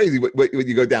it's crazy what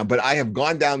you go down, but I have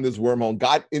gone down this wormhole,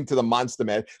 got into the Monster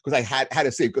Mash because I had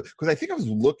to say, because I think I was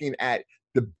looking at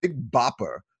the Big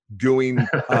Bopper doing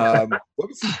what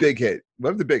was his big hit?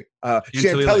 What was the big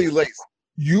Chantilly Lace?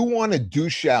 You want to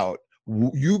douche out.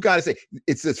 You got to say,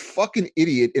 it's this fucking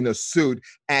idiot in a suit,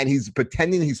 and he's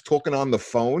pretending he's talking on the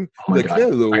phone. Oh my God.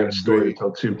 I got a story to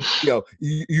tell too.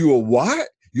 You a what?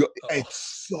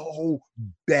 It's so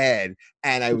bad.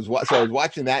 And I was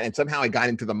watching that, and somehow I got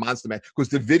into the Monster Mash because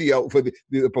the video for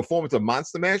the performance of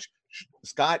Monster Mash,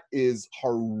 Scott, is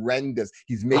horrendous.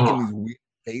 He's making these weird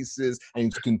faces and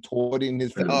he's contorting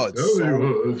his face. Oh,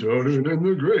 it's in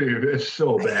the grave. It's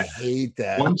so bad. I hate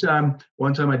that. One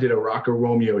time I did a Rocker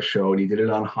Romeo show, and he did it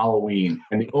on Halloween.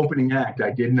 And the opening act, I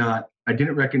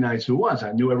didn't recognize who it was.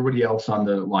 I knew everybody else on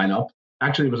the lineup.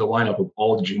 Actually, it was a lineup of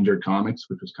all Ginger comics,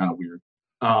 which was kind of weird.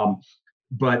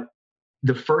 But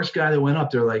the first guy that went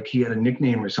up there, like he had a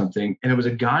nickname or something, and it was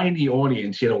a guy in the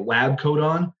audience. He had a lab coat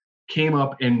on, came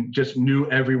up and just knew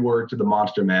every word to the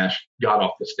Monster Mash, got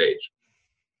off the stage.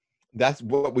 That's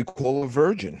what we call a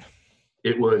virgin.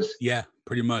 It was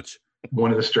pretty much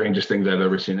one of the strangest things I've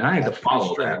ever seen. And I had to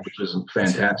follow that, which was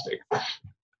fantastic.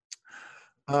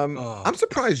 I'm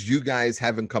surprised you guys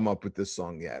haven't come up with this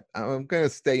song yet. I'm going to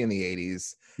stay in the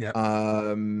 80s. Yeah.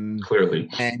 Clearly.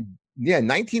 And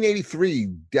 1983,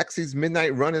 Dexy's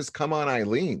Midnight Runners, Come On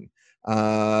Eileen.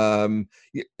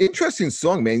 Interesting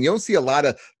song, man. You don't see a lot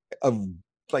of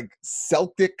like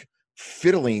Celtic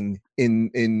fiddling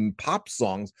in pop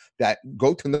songs that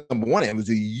go to number one. It was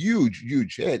a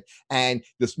huge hit. And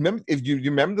this, if you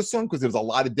remember the song, because there was a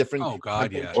lot of different. Oh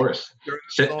God, yeah. Of course.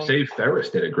 Save Ferris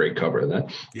did a great cover of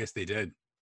that. Yes, they did.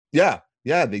 Yeah,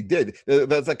 they did.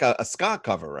 That's like a ska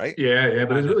cover, right? Yeah,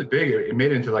 but it was really big. It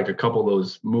made it into like a couple of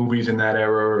those movies in that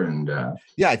era, and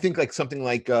I think like something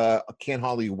like Can't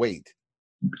Hardly Wait.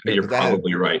 You're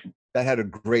probably right. That had a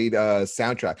great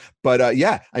soundtrack. But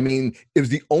I mean, it was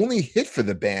the only hit for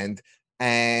the band.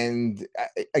 And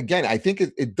again, I think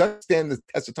it does stand the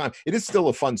test of time. It is still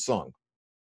a fun song.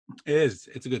 It is.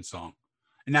 It's a good song.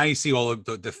 And now you see all of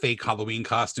the fake Halloween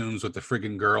costumes with the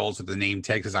friggin' girls with the name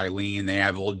tag as Eileen. They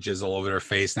have a little jizzle over their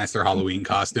face, and that's their Halloween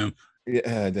costume.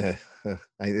 Yeah,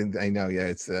 I know. Yeah,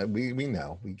 it's we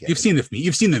know. We get. You've seen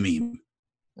the meme.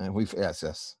 And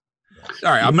yes.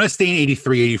 All right, I'm gonna stay in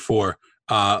 83, 84.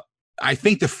 I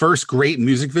think the first great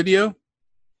music video,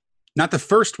 not the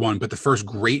first one, but the first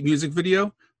great music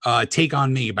video, "Take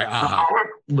on Me" by a-ha.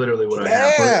 Literally what I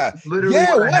have. Literally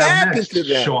what happened to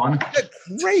that, Sean?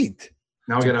 Great.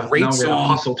 Now I gotta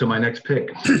hustle to my next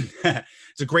pick.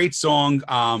 It's a great song.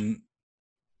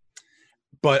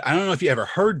 But I don't know if you ever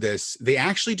heard this. They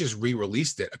actually just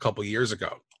re-released it a couple years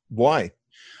ago. Why?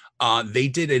 They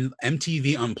did an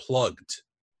MTV Unplugged,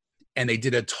 and they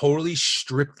did a totally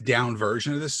stripped down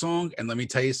version of this song. And let me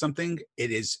tell you something,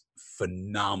 it is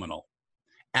phenomenal.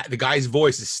 The guy's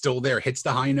voice is still there, hits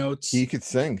the high notes. He could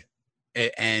sing.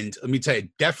 And let me tell you,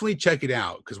 definitely check it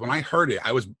out, because when I heard it,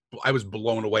 I was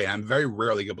blown away. I'm very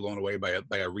rarely get blown away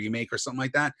by a remake or something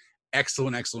like that.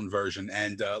 Excellent version.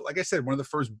 And like I said, one of the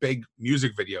first big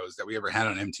music videos that we ever had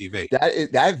on MTV.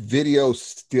 That video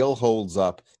still holds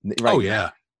up. Right? Oh yeah.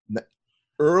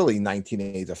 Early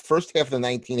 1980s, the first half of the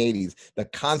 1980s, the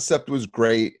concept was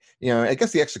great. I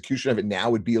guess the execution of it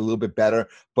now would be a little bit better,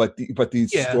 but the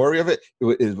story of it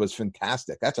was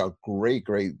fantastic. That's a great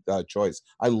choice.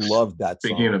 I love that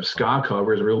song. Speaking of ska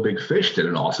covers, Real Big Fish did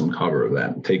an awesome cover of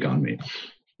that, Take on Me.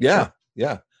 Yeah.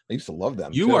 I used to love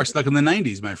them. You are stuck in the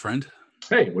 90s, my friend.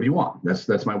 Hey, what do you want?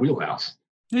 That's my wheelhouse.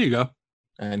 There you go.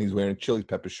 And he's wearing a Chili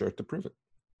Pepper shirt to prove it.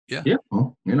 Yeah.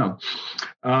 Well,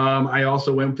 I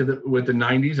also went with the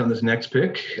 90s on this next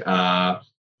pick,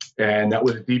 and that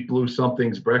was Deep Blue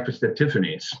Something's "Breakfast at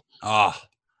Tiffany's."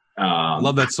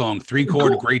 Love that song.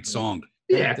 3-chord, great song.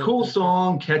 Yeah, cool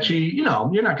song, catchy.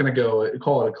 You're not going to go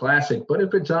call it a classic, but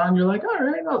if it's on, you're like, all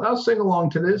right, I'll sing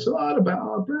along to this. A lot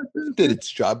about breakfast. Did its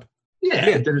job. Yeah,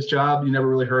 it did its job. You never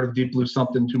really heard of Deep Blue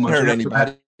Something too much. Hurt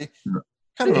anybody?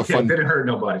 Kind of a fun. Didn't hurt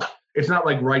nobody. It's not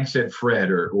like Right Said Fred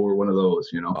or one of those,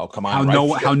 Oh, come on.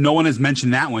 How no one has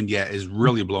mentioned that one yet is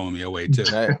really blowing me away too.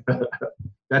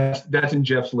 That's in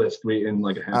Jeff's list. We in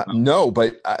like a half hour. No,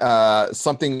 but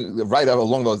something right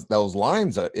along those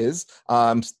lines is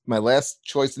my last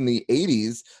choice in the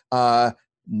 80s,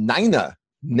 Nina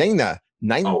 99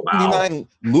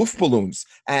 Luftballons.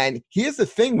 And here's the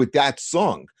thing with that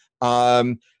song.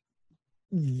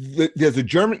 There's a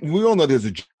German, we all know there's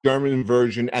a German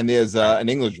version and there's an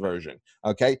English version.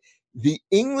 Okay. The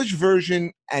English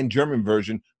version and German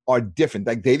version are different.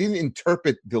 Like they didn't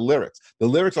interpret the lyrics. The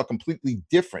lyrics are completely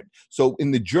different. So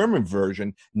in the German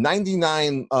version,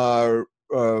 99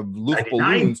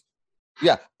 Luftballons,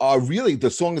 really the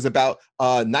song is about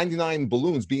 99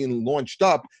 balloons being launched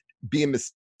up, being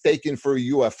mistaken for a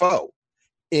UFO.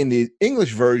 In the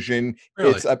English version,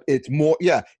 really? it's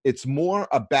more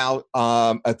about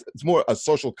it's more a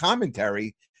social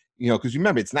commentary, because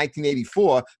remember it's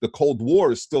 1984, the Cold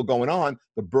War is still going on,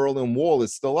 the Berlin Wall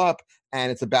is still up,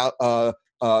 and it's about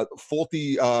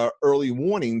faulty early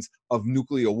warnings of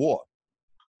nuclear war.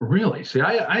 Really? See,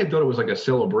 I thought it was like a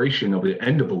celebration of the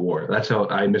end of the war. That's how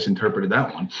I misinterpreted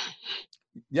that one.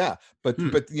 Yeah, but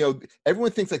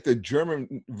everyone thinks like the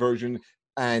German version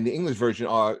and the English version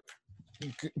are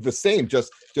the same,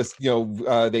 just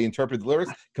they interpret the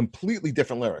lyrics, completely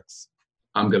different lyrics.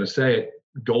 I'm gonna say it.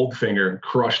 Goldfinger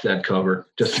crushed that cover.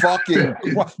 Just fucking.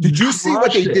 Did you see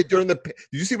what they did during the? Did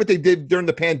you see what they did during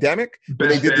the pandemic? When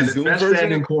they did the Zoom best version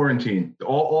band in quarantine.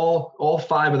 All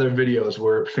 5 of their videos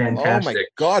were fantastic. Oh my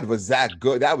God, was that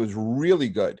good? That was really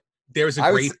good. There's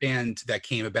a great band that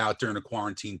came about during the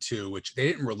quarantine too, which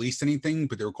they didn't release anything,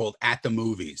 but they were called At the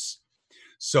Movies.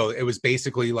 So it was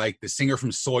basically like the singer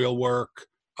from Soilwork,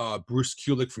 Bruce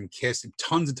Kulick from Kiss, and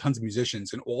tons of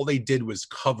musicians, and all they did was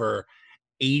cover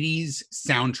 80s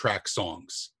soundtrack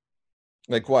songs.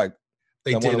 Like what?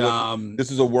 They did this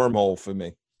is a wormhole for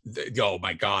me. Oh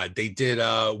my God. They did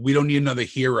We Don't Need Another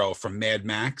Hero from Mad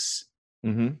Max.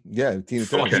 Mm-hmm. Yeah,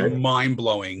 fucking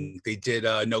mind-blowing. They did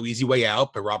No Easy Way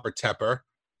Out by Robert Tepper.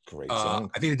 Great song.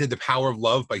 I think they did The Power of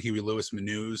Love by Huey Lewis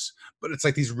Manuse. But it's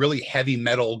like these really heavy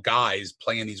metal guys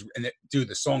playing these, and dude,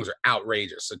 the songs are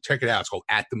outrageous. So check it out. It's called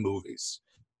At the Movies.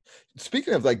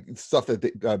 Speaking of like stuff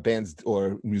that bands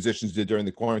or musicians did during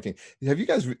the quarantine, have you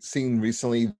guys seen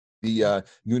recently the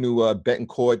new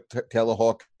Betancourt, Taylor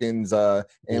Hawkins, and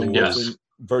Wilson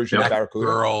version of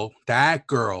Barracuda? That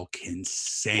girl can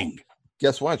sing.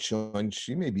 Guess what, Sean?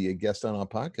 She may be a guest on our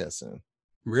podcast soon.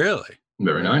 Really?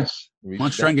 Very nice. Why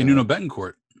don't you try and get Nuno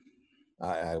Betancourt?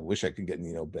 I wish I could get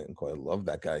Nuno Betancourt. I love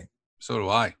that guy. So do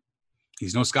I.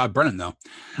 He's no Scott Brennan though.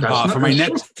 For my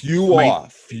next, few are.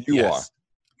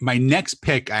 My next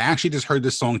pick, I actually just heard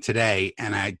this song today,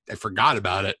 and I forgot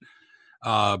about it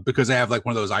because I have like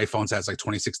one of those iPhones that has like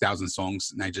 26,000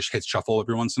 songs, and I just hit shuffle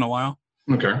every once in a while.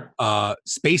 Okay.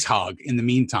 Space Hog. In the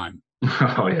Meantime.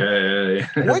 Oh yeah.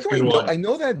 Why do I know? I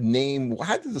know that name.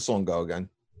 How did the song go again?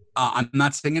 I'm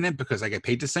not singing it because I get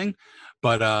paid to sing,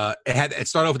 but it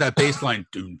started off with that bass line.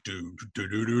 It's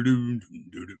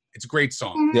a great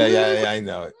song. Yeah, I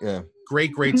know it. Yeah,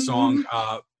 great song.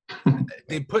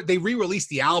 They re-released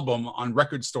the album on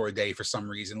Record Store Day for some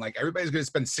reason. Like everybody's gonna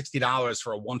spend $60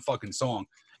 for one fucking song.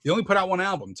 They only put out one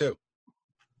album too.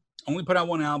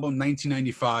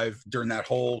 1995 during that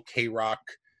whole K-Rock,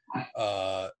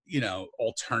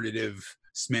 alternative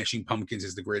Smashing Pumpkins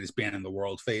is the greatest band in the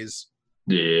world phase.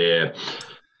 Yeah.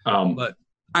 But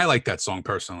I like that song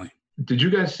personally. Did you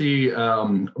guys see,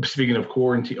 speaking of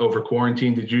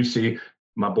quarantine, did you see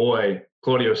my boy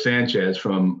Claudio Sanchez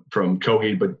from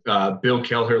Coheed, but Bill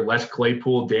Kelleher, Les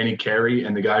Claypool, Danny Carey,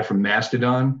 and the guy from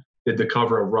Mastodon did the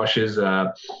cover of Rush's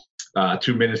 2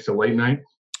 Minutes to Late Night?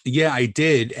 Yeah, I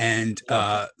did. And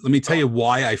let me tell you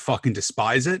why I fucking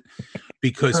despise it.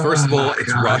 Because first of all,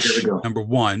 it's Rush, number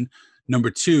one.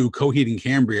 Number two, Coheed and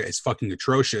Cambria is fucking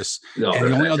atrocious. No, and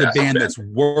the only other band that's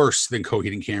worse than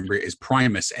Coheed and Cambria is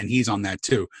Primus, and he's on that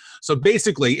too. So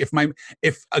basically, if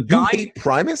a guy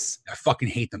Primus, I fucking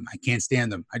hate them. I can't stand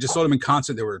them. I just saw them in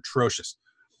concert. They were atrocious.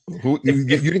 You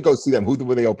didn't go see them. Who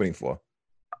were they opening for?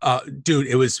 Dude,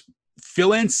 it was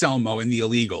Phil Anselmo and the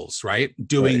Illegals, right?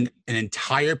 Doing an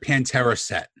entire Pantera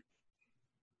set.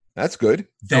 That's good.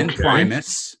 Then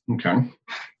Primus. Okay.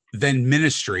 Then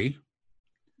Ministry.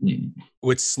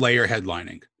 With Slayer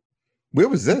headlining. Where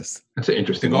was this? That's an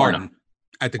interesting Garden.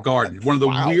 At the Garden. One of the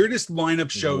weirdest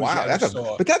lineup shows I ever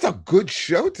saw. But that's a good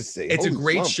show to see. It's a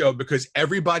great show because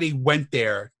everybody went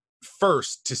there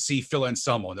first to see Phil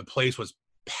Anselmo, and the place was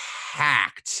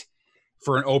packed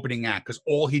for an opening act because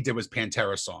all he did was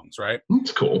Pantera songs, right?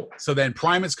 That's cool. So then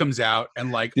Primus comes out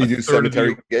and like you do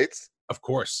Cemetery Gates? Of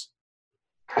course.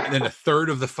 And then a third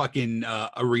of the fucking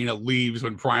arena leaves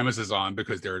when Primus is on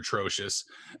because they're atrocious.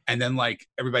 And then like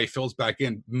everybody fills back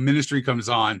in. Ministry comes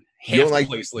on. Half the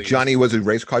place leaves. Johnny Was a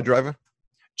Race Car Driver?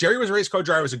 Jerry Was a Race Car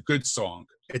Driver is a good song.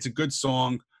 It's a good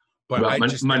song. But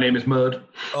my name is Mud.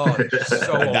 Oh, it's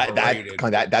so overrated.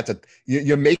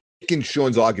 You're making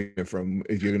Sean's argument from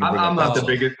if you're going to bring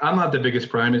I'm not the biggest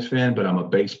Primus fan, but I'm a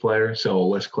bass player, so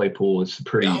Les Claypool is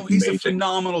pretty. No, he's amazing. a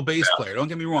phenomenal bass player. Don't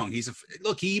get me wrong. He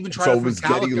even tried out for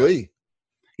Metallica. Geddy Lee.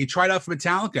 He tried out for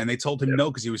Metallica, and they told him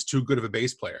no because he was too good of a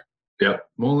bass player. Yeah,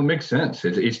 well, it makes sense.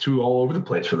 He's too all over the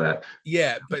place for that.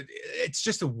 Yeah, but it's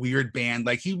just a weird band.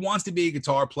 Like he wants to be a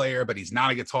guitar player, but he's not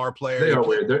a guitar player. They are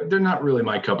weird. They're not really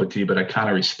my cup of tea, but I kind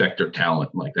of respect their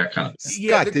talent, like that kind of thing.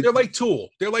 Yeah, they're like Tool.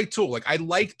 They're like Tool. Like I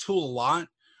like Tool a lot,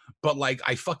 but like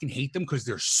I fucking hate them because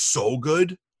they're so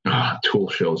good. Tool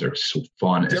shows are so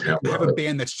fun. Do you ever have a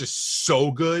band that's just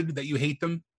so good that you hate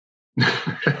them?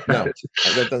 No,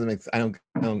 that doesn't make sense. I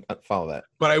don't follow that.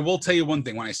 But I will tell you one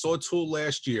thing. When I saw Tool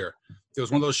last year, there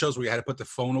was one of those shows where you had to put the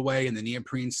phone away in the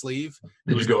neoprene sleeve.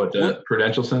 Did you go at the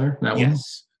Prudential Center?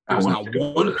 Yes. There was not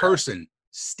one person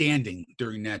standing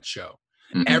during that show.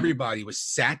 Mm-hmm. Everybody was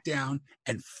sat down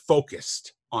and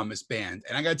focused on this band.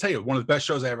 And I got to tell you, one of the best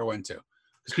shows I ever went to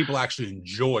because people actually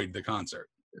enjoyed the concert.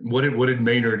 What did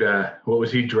Maynard? What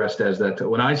was he dressed as that?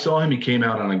 When I saw him, he came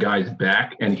out on a guy's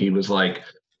back, and he was like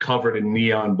covered in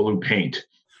neon blue paint.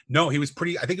 No, he was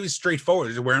pretty. I think he was straightforward.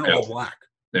 He was wearing all black.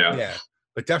 Yeah.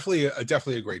 But definitely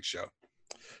a great show.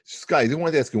 Scott, I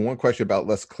wanted to ask you one question about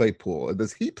Les Claypool.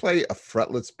 Does he play a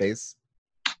fretless bass?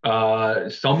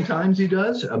 Sometimes he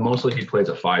does. Mostly he plays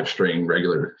a 5-string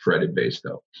regular fretted bass,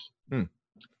 though.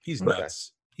 He's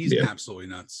nuts. He's absolutely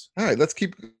nuts. All right, let's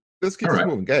keep this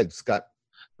moving. Go ahead, Scott.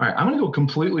 All right, I'm going to go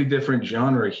completely different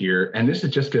genre here, and this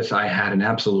is just because I had an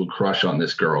absolute crush on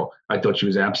this girl. I thought she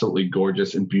was absolutely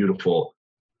gorgeous and beautiful,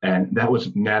 and that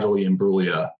was Natalie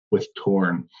Imbruglia with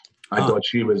Torn. I thought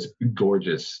she was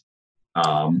gorgeous.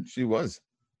 She was.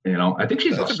 I think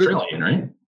she's Australian, right?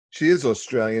 She is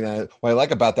Australian. What I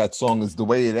like about that song is the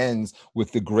way it ends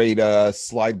with the great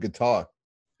slide guitar.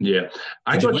 Yeah,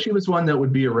 I thought she was one that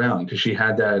would be around because she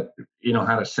had that,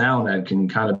 had a sound that can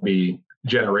kind of be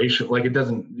generation. Like it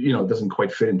doesn't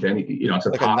quite fit into any, it's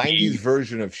like a 90s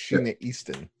version of Sheena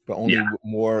Easton, but only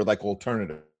more like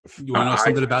alternative. You want to know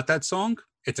something about that song?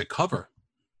 It's a cover.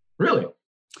 Really?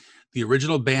 The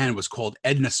original band was called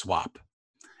Edna Swap.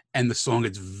 And the song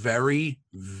is very,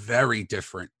 very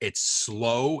different. It's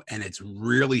slow and it's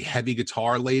really heavy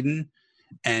guitar laden.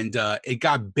 And it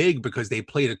got big because they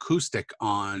played acoustic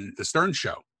on the Stern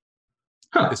Show,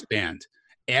 this band,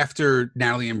 after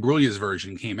Natalie Imbruglia's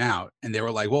version came out. And they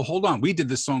were like, well, hold on. We did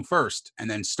this song first. And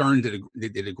then Stern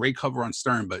did a great cover on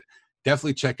Stern, but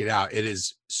definitely check it out. It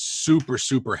is super,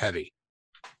 super heavy.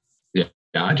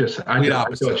 Yeah, I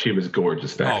thought she was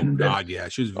gorgeous back in the day. God, yeah,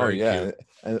 she was very cute.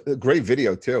 And a great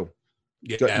video too.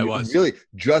 Yeah, it was really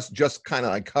just kind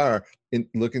of like her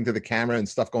looking to the camera and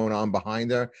stuff going on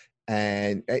behind her,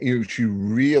 and she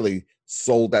really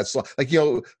sold that song. Like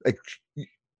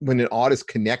when an artist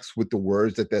connects with the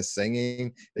words that they're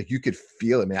singing, like you could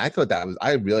feel it, man.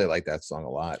 I really like that song a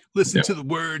lot. Listen to the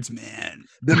words, man.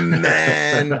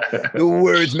 The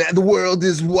words, man. The world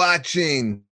is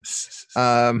watching.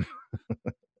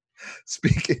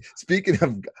 Speaking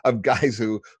of guys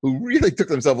who really took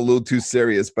themselves a little too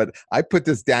serious, but I put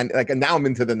this down and now I'm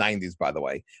into the 90s, by the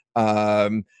way.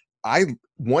 I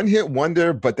one hit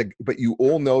wonder, but you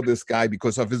all know this guy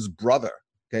because of his brother.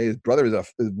 Okay, his brother is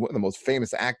one of the most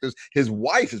famous actors. His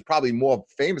wife is probably more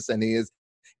famous than he is.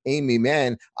 Amy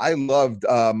Mann. I loved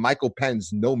Michael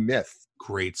Penn's No Myth.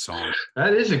 Great song.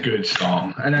 That is a good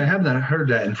song, and I have not heard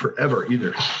that in forever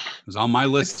either. It was on my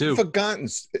list too. Forgotten.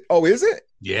 Oh, is it?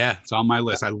 Yeah, it's on my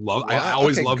list. I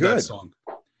always love that song.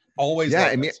 Always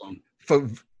love that song. For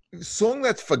song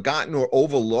that's forgotten or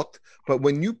overlooked, but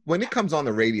when it comes on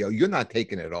the radio, you're not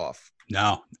taking it off.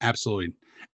 No, absolutely.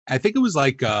 I think it was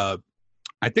like I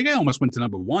think I almost went to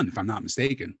number 1, if I'm not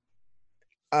mistaken.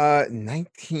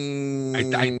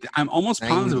 19. I'm almost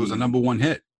positive it was a number 1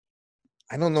 hit.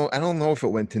 I don't know if it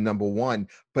went to number 1,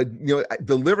 but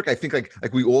the lyric, I think like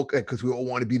we all, because we all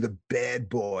want to be the bad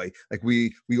boy, like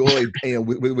we all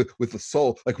with the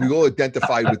soul, like we all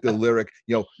identified with the lyric,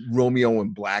 Romeo in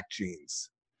black jeans.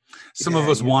 Some of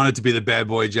us wanted to be the bad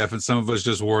boy, Jeff, and some of us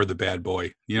just were the bad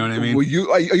boy. You know what I mean?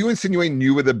 Are you insinuating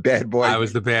you were the bad boy? I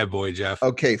was the bad boy, Jeff.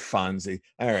 Okay, Fonzie.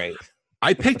 All right.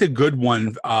 I picked a good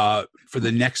one for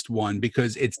the next one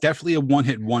because it's definitely a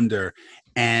one-hit wonder,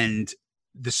 and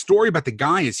the story about the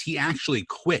guy is he actually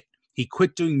quit. He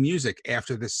quit doing music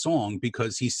after this song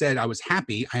because he said, I was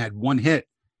happy. I had 1 hit.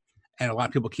 And a lot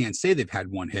of people can't say they've had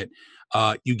 1 hit.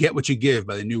 You Get What You Give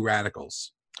by the New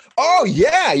Radicals. Oh,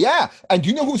 yeah, yeah. And do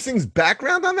you know who sings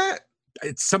background on that?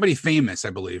 It's somebody famous, I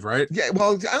believe, right? Yeah,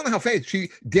 well, I don't know how famous.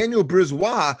 Daniel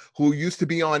Brisbois, who used to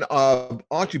be on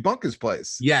Archie Bunker's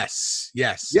Place. Yes.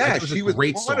 Yeah, she was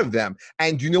part of them.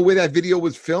 And do you know where that video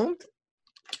was filmed?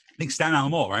 I think Staten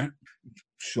Island Mall, right?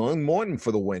 Sean Morton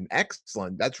for the win.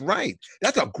 Excellent. That's right.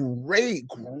 That's a great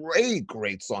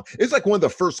song. It's like one of the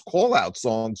first call-out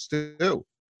songs too.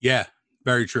 Yeah,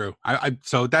 very true.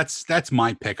 So that's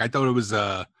my pick. I thought it was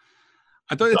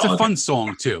it's a fun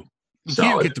song too. You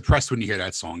can't get depressed when you hear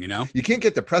that song, You can't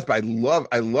get depressed, but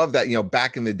I love that,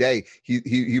 back in the day,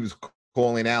 he was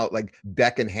calling out like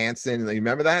Beck and Hanson. You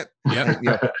remember that? Yeah.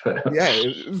 Yeah,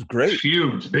 it was great.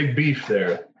 Feuds, big beef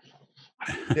there.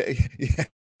 Yeah.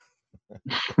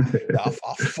 I'll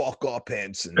fuck up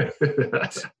Hanson.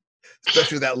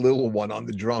 Especially that little one on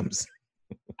the drums.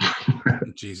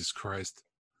 Jesus Christ.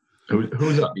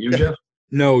 Who's up? You, Jeff?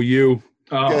 No, you.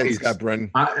 Oh, yeah, he's got Brennan.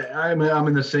 I'm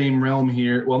in the same realm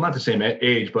here. Well, not the same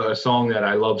age, but a song that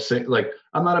I love sing. Like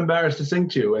I'm not embarrassed to sing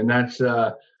to, and that's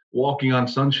 "Walking on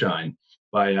Sunshine"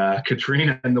 by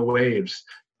Katrina and the Waves.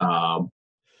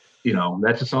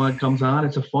 That's a song that comes on.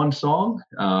 It's a fun song.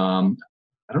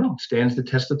 I don't know, stands the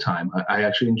test of time. I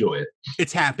actually enjoy it.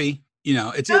 It's happy. You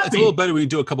know, it's a little better when you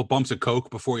do a couple bumps of coke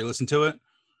before you listen to it.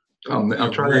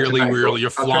 I'll try really, that tonight. really, you're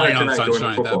flying on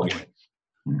sunshine at that game. point.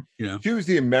 You know, She was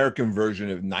the American version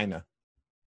of Nina.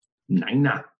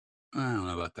 Nina. I don't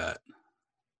know about that.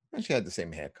 And she had the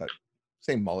same haircut,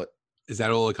 same mullet. Is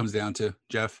that all it comes down to,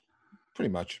 Jeff? Pretty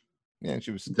much. Yeah,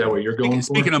 she was. Is that what you're going for?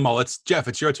 Speaking of mullets, Jeff,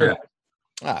 it's your turn.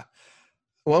 Yeah.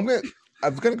 Well, I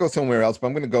was gonna go somewhere else, but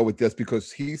I'm gonna go with this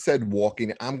because he said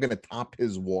walking. I'm gonna top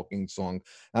his walking song.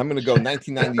 I'm gonna go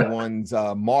 1991's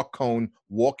Mark Cohn,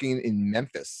 "Walking in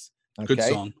Memphis." Okay? Good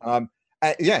song.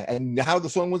 And how the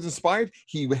song was inspired?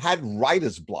 He had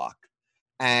writer's block,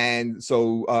 and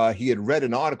so he had read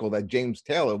an article that James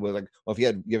Taylor was like, "Well,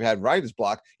 if you've had writer's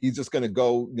block, he's just gonna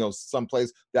go,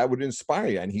 someplace that would inspire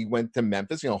you." And he went to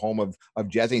Memphis, home of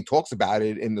jazz. And he talks about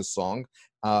it in the song.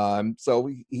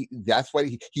 So that's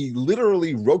why he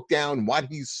literally wrote down what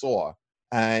he saw,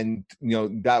 and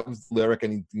that was the lyric,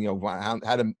 and he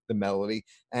had the melody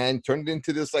and turned it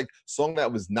into this like song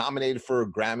that was nominated for a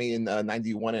Grammy in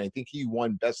 '91, and I think he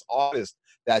won Best Artist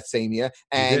that same year.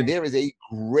 And there is a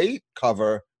great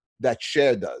cover that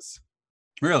Cher does.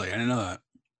 Really, I didn't know that.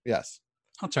 Yes,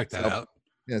 I'll check that out.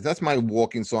 Yeah, that's my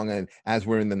walking song, and as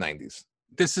we're in the '90s.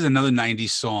 This is another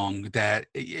 90s song that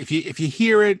if you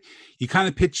hear it, you kind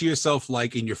of picture yourself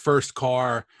like in your first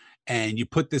car, and you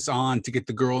put this on to get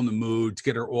the girl in the mood, to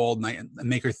get her all night and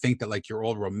make her think that like you're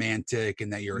all romantic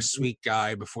and that you're a sweet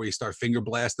guy before you start finger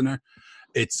blasting her.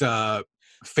 It's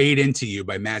Fade Into You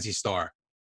by Mazzy Star.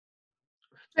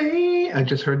 Hey, I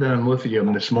just heard that on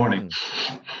Lithium this morning.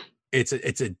 It's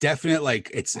a definite,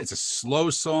 like, it's a slow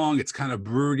song. It's kind of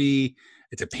broody.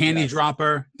 It's a panty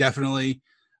dropper, definitely.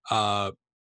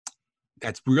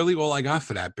 That's really all I got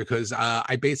for that, because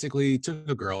I basically took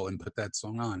a girl and put that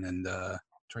song on and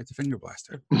tried to finger blast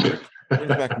her.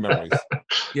 Back memories.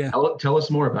 Yeah. Tell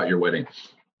us more about your wedding.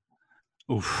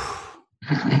 Oof.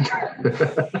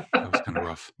 That was kind of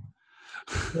rough.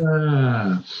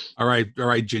 All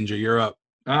right, Ginger, you're up.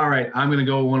 All right, I'm going to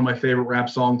go with one of my favorite rap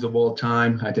songs of all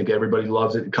time. I think everybody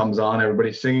loves it. It comes on,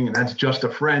 everybody's singing, and that's Just a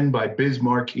Friend by Biz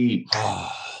Markie.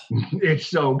 Oh, it's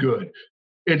so good.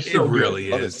 It really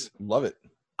good. is. Love it.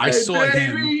 I saw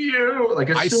him.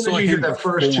 Like as soon as you hear that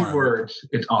first two words,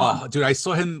 it's on. Dude, I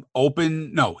saw him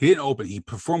open. No, he didn't open. He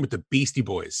performed with the Beastie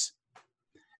Boys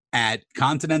at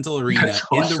Continental Arena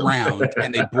in the round,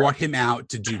 and they brought him out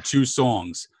to do two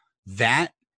songs,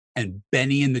 that and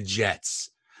Benny and the Jets.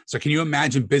 So can you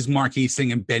imagine Biz Markie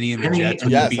singing Benny and the Jets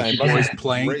with the Beastie Boys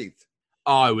playing? Great.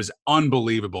 Oh, it was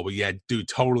unbelievable. But yeah, dude,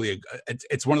 totally.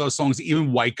 It's one of those songs that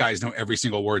even white guys know every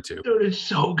single word to. Dude, it's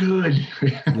so good.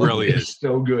 It really is.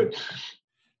 So good.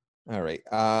 All right.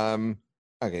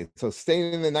 Okay, so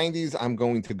staying in the 90s, I'm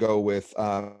going to go with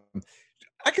I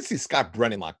could see Scott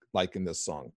Brennan like in this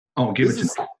song. Oh, give it to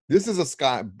me. This is a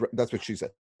Scott, that's what she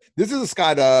said. This is a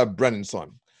Scott Brennan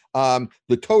song.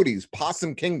 The Toadies,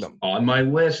 Possum Kingdom. On my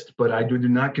list, but I do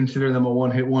not consider them a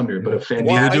one-hit wonder, but a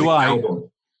fantastic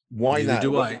album. Why not?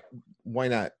 Do I? Why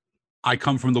not? I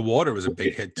Come From the Water was a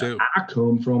big hit too. I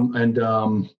Come From, and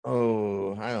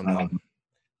I don't know.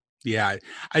 Yeah,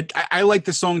 I like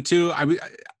the song too.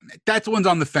 That one's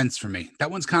on the fence for me. That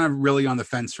one's kind of really on the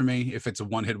fence for me if it's a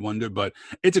one-hit wonder, but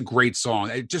it's a great song.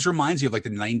 It just reminds you of like the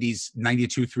 90s,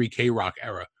 92 3K rock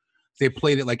era. They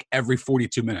played it like every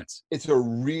 42 minutes. It's a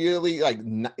really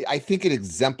I think it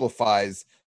exemplifies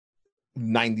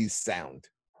 90s sound.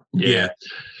 Yeah,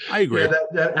 I agree. Yeah,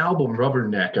 that album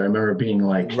Rubberneck, I remember being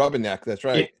like Rubberneck. That's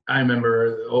right. I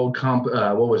remember old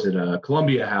what was it?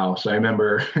 Columbia House. I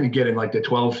remember getting like the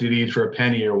 12 CDs for a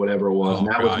penny or whatever it was, and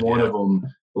that was one of them,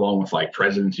 along with like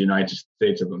Presidents of the United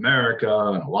States of America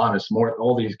and Alanis Morissette.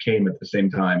 All these came at the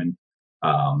same time, and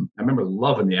I remember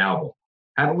loving the album.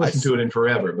 I haven't listened to it in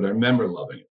forever, but I remember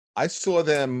loving it. I saw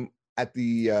them at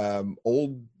the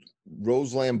old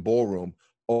Roseland Ballroom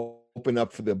open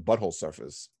up for the Butthole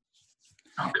Surfers.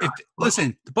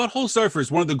 Listen, the Butthole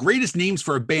Surfers, one of the greatest names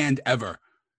for a band ever,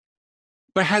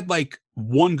 but had like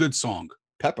one good song.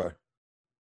 Pepper.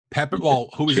 Well,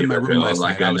 who was in my room last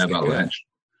night? I was thinking.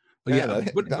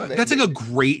 But that's like a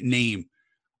great name.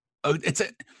 I'll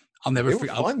never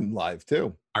forget. Fun live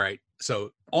too. All right.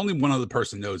 So only one other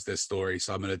person knows this story,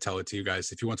 so I'm going to tell it to you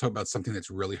guys. If you want to talk about something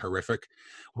that's really horrific,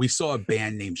 we saw a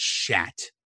band named Shat,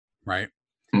 right?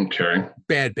 Okay.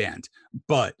 Bad band.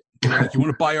 But like, you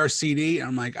want to buy our CD? And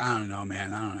I'm like, I don't know,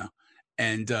 man. I don't know.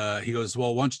 And he goes,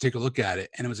 well, why don't you take a look at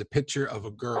it? And it was a picture of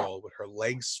a girl with her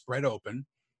legs spread open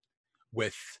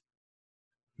with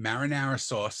marinara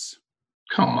sauce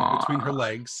between her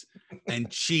legs and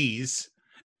cheese.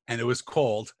 And it was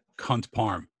called Cunt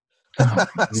Parm.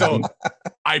 So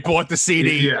I bought the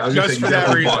CD Yeah, I was just for that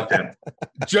definitely reason. bought that.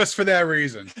 Just for that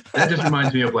reason. That just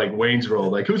reminds me of like Wayne's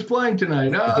World. Like, who's playing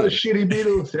tonight? Oh, the shitty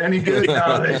Beatles. Any good?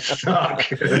 No, they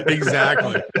suck.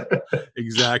 Exactly.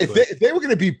 If they were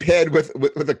going to be paired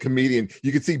with a comedian,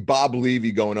 you could see Bob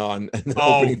Levy going on.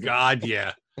 Oh God,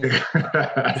 yeah.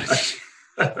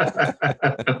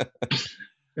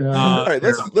 All right,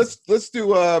 let's do.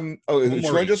 One more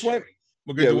Sean just each. went.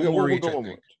 We're gonna do one more we'll each. go I one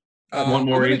think. more. One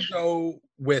more I'm gonna each? go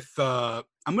with.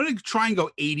 I'm gonna try and go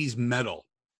 80s metal.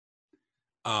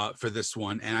 For this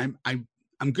one, and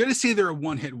I'm gonna say they're a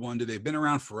one-hit wonder. They've been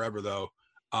around forever though.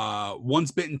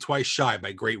 Once Bitten, Twice Shy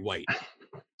by Great White.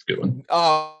 Good one.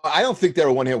 I don't think they're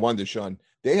a one-hit wonder, Sean.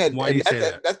 They had. Why do you say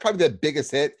that? That's probably their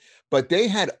biggest hit, but they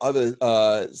had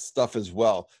other stuff as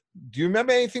well. Do you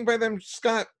remember anything by them,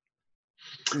 Scott?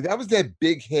 That was their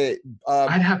big hit.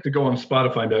 I'd have to go on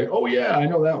Spotify and be like, oh yeah, I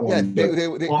know that one. Yeah,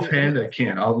 they offhand, I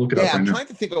can't. I'll look it up. Yeah, I'm right trying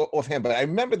to think of offhand, but I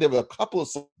remember there were a couple of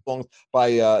songs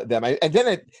by them. And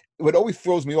then what always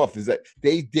throws me off is that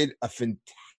they did a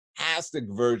fantastic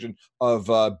version of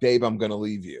 "Babe, I'm Gonna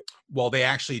Leave You." Well, they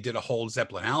actually did a whole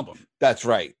Zeppelin album. That's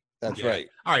right. That's right.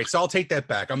 All right, so I'll take that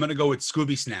back. I'm gonna go with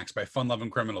Scooby Snacks by Fun Loving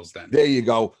Criminals. Then there you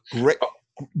go. Great.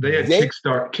 They had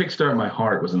Kickstart My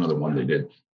Heart was another one they did.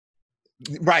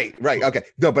 Right. Okay.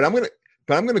 No, but I'm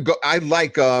gonna go. I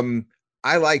like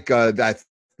that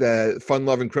the Fun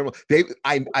Loving Criminal.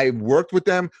 I worked with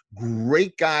them.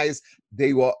 Great guys.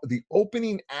 They were the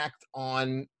opening act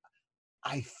on.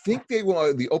 I think they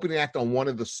were the opening act on one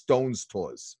of the Stones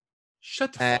tours.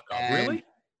 Shut the fuck up! Really?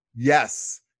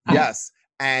 Yes.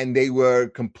 And they were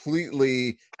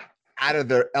completely out of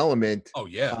their element. Oh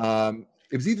yeah.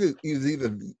 It was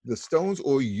either the Stones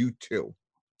or U2.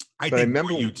 I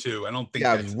remember U2. I don't think.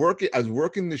 Yeah, I was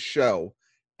working the show,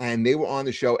 and they were on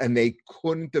the show, and they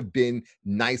couldn't have been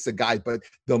nicer guys. But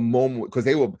the moment, because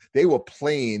they were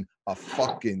playing a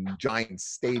fucking giant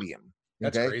stadium.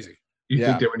 That's crazy. You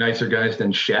think they were nicer guys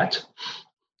than Shat?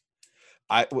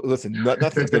 Listen.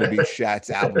 Nothing's going to be Shat's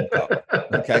album cover.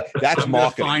 Okay, that's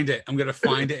marketing. I'm gonna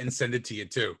find it and send it to you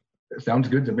too. Sounds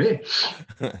good to me.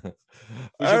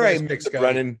 All right, Mr.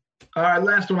 Brennan. All right,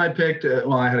 last one I picked.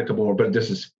 Well, I had a couple more, but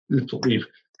this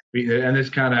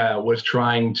kind of was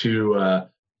trying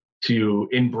to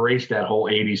embrace that whole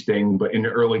 '80s thing, but in the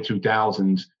early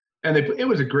 2000s. And it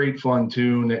was a great fun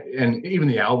tune, and even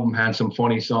the album had some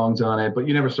funny songs on it. But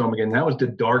you never saw them again. That was the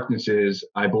Darknesses.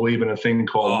 I Believe in a Thing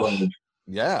Called Love.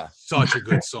 Yeah, such a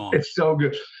good song. It's so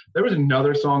good. There was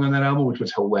another song on that album which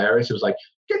was hilarious. It was like,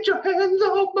 "Get your hands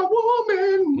off my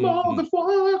woman,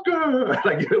 motherfucker!"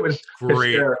 Like it was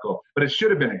great. Hysterical, but it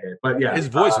should have been a hit. But yeah, his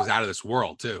voice was out of this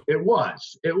world too. It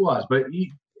was. But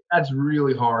that's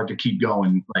really hard to keep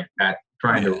going like that.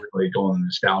 Trying to really go on the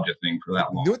nostalgia thing for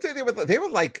that long. They were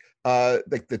like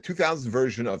the 2000s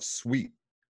version of Sweet.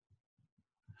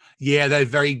 Yeah, that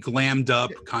very glammed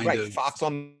up kind of Fox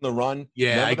on the Run.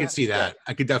 Yeah, I could see that.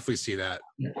 I could definitely see that.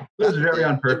 Yeah. It was very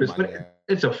on purpose, but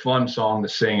it's a fun song to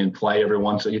sing and play every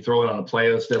once. So you throw it on a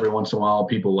playlist every once in a while.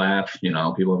 People laugh. People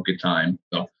have a good time.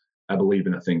 So I Believe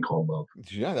in a Thing Called Love.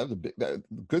 Yeah, that was a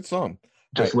good song.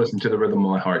 Just listen to the rhythm of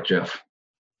my heart, Jeff.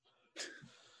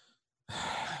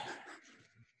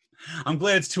 I'm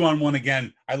glad it's 2-on-1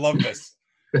 again. I love this.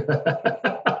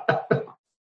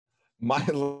 My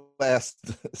last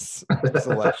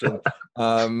selection,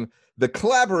 the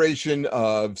collaboration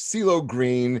of CeeLo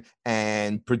Green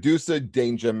and producer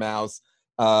Danger Mouse,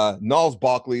 Gnarls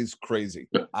Barkley's "Crazy."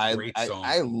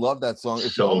 I love that song.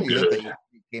 It's so only good. that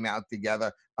they came out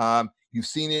together. You've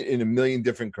seen it in a million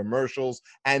different commercials,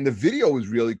 and the video was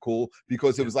really cool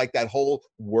because it was like that whole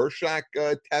Rorschach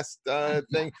test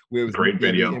thing where it was great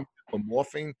video.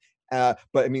 Morphing, but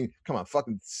I mean, come on,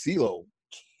 fucking CeeLo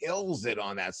kills it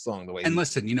on that song. The way. And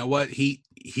listen, you know what?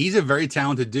 He's a very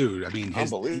talented dude. I mean,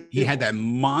 he had that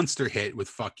monster hit with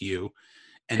 "Fuck You,"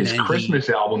 and his Christmas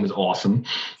album is awesome.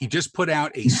 He just put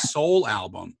out a soul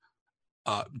album.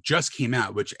 Just came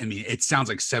out, which I mean, it sounds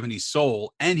like 70s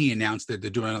soul, and he announced that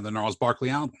they're doing another Gnarls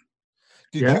Barkley album.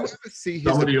 Did you ever see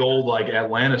some of the old like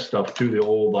Atlanta stuff too? The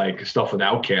old like stuff with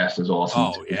Outkast is awesome.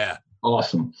 Oh yeah.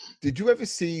 Awesome. Did you ever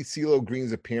see CeeLo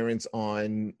Green's appearance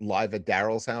on Live at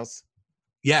Daryl's House?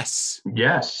 Yes. One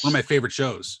of my favorite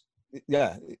shows.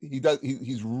 Yeah, he does.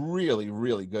 He's really,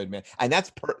 really good, man. And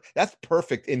that's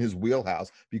perfect in his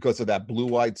wheelhouse because of that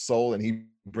blue-eyed soul, and he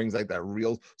brings like that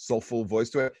real soulful voice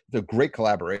to it. It's a great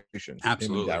collaboration.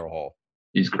 Absolutely. Daryl Hall.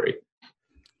 He's great.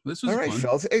 This was all right, fun.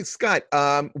 fellas. Hey, Scott,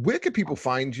 where can people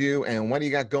find you, and what do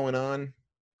you got going on?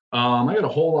 I got a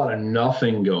whole lot of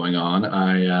nothing going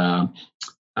on.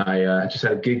 I just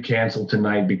had a gig canceled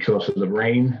tonight because of the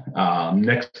rain.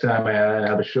 Next time I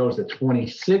have a show is the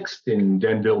 26th in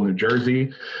Denville, New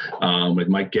Jersey, with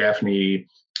Mike Gaffney,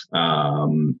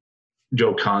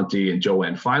 Joe Conti, and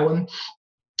Joanne Filan.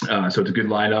 So it's a good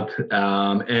lineup.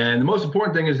 And the most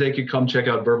important thing is they could come check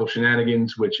out Verbal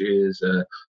Shenanigans, which is a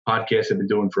podcast I've been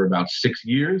doing for about 6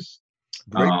 years.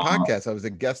 Great podcast. I was a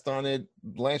guest on it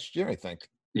last year, I think.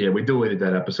 Yeah, we deleted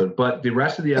that episode, but the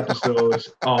rest of the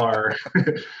episodes are,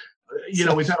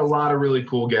 we've had a lot of really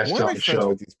cool guests on the show.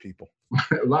 With these people?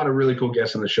 A lot of really cool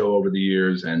guests on the show over the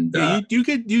years, and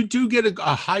you do get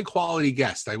a high quality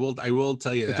guest. I will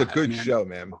tell you it's that. It's a good show,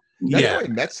 man. That's how I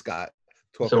met Scott.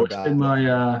 So it's been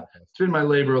my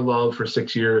labor of love for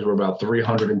 6 years. We're about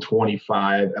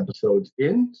 325 episodes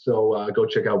in. So go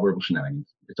check out Verbal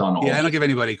Shenanigans. It's on all. Yeah, I don't give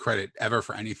anybody credit ever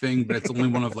for anything, but it's only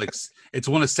one of it's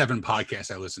one of 7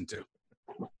 podcasts I listen to.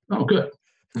 Oh, good.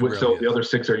 Really so is. The other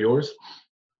 6 are yours?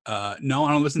 No,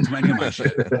 I don't listen to any of my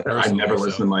shit. I never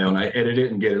listen to my own. I edit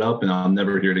it and get it up, and I'll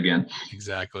never hear it again.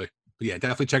 Exactly. But yeah,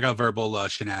 definitely check out Verbal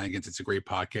Shenanigans. It's a great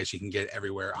podcast. You can get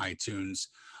everywhere, iTunes,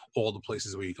 all the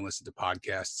places where you can listen to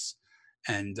podcasts.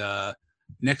 And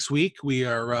next week we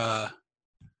have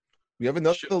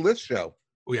another list show.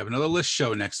 We have another list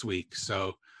show next week.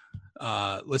 So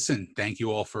listen, thank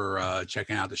you all for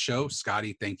checking out the show.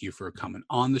 Scotty, thank you for coming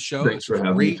on the show. Thanks for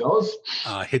having me, fellas.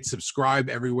 Hit subscribe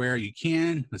everywhere you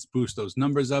can. Let's boost those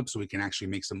numbers up so we can actually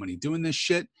make some money doing this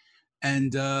shit.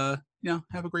 And have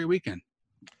a great weekend.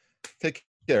 Take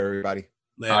care, everybody.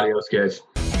 Later. Adios, guys.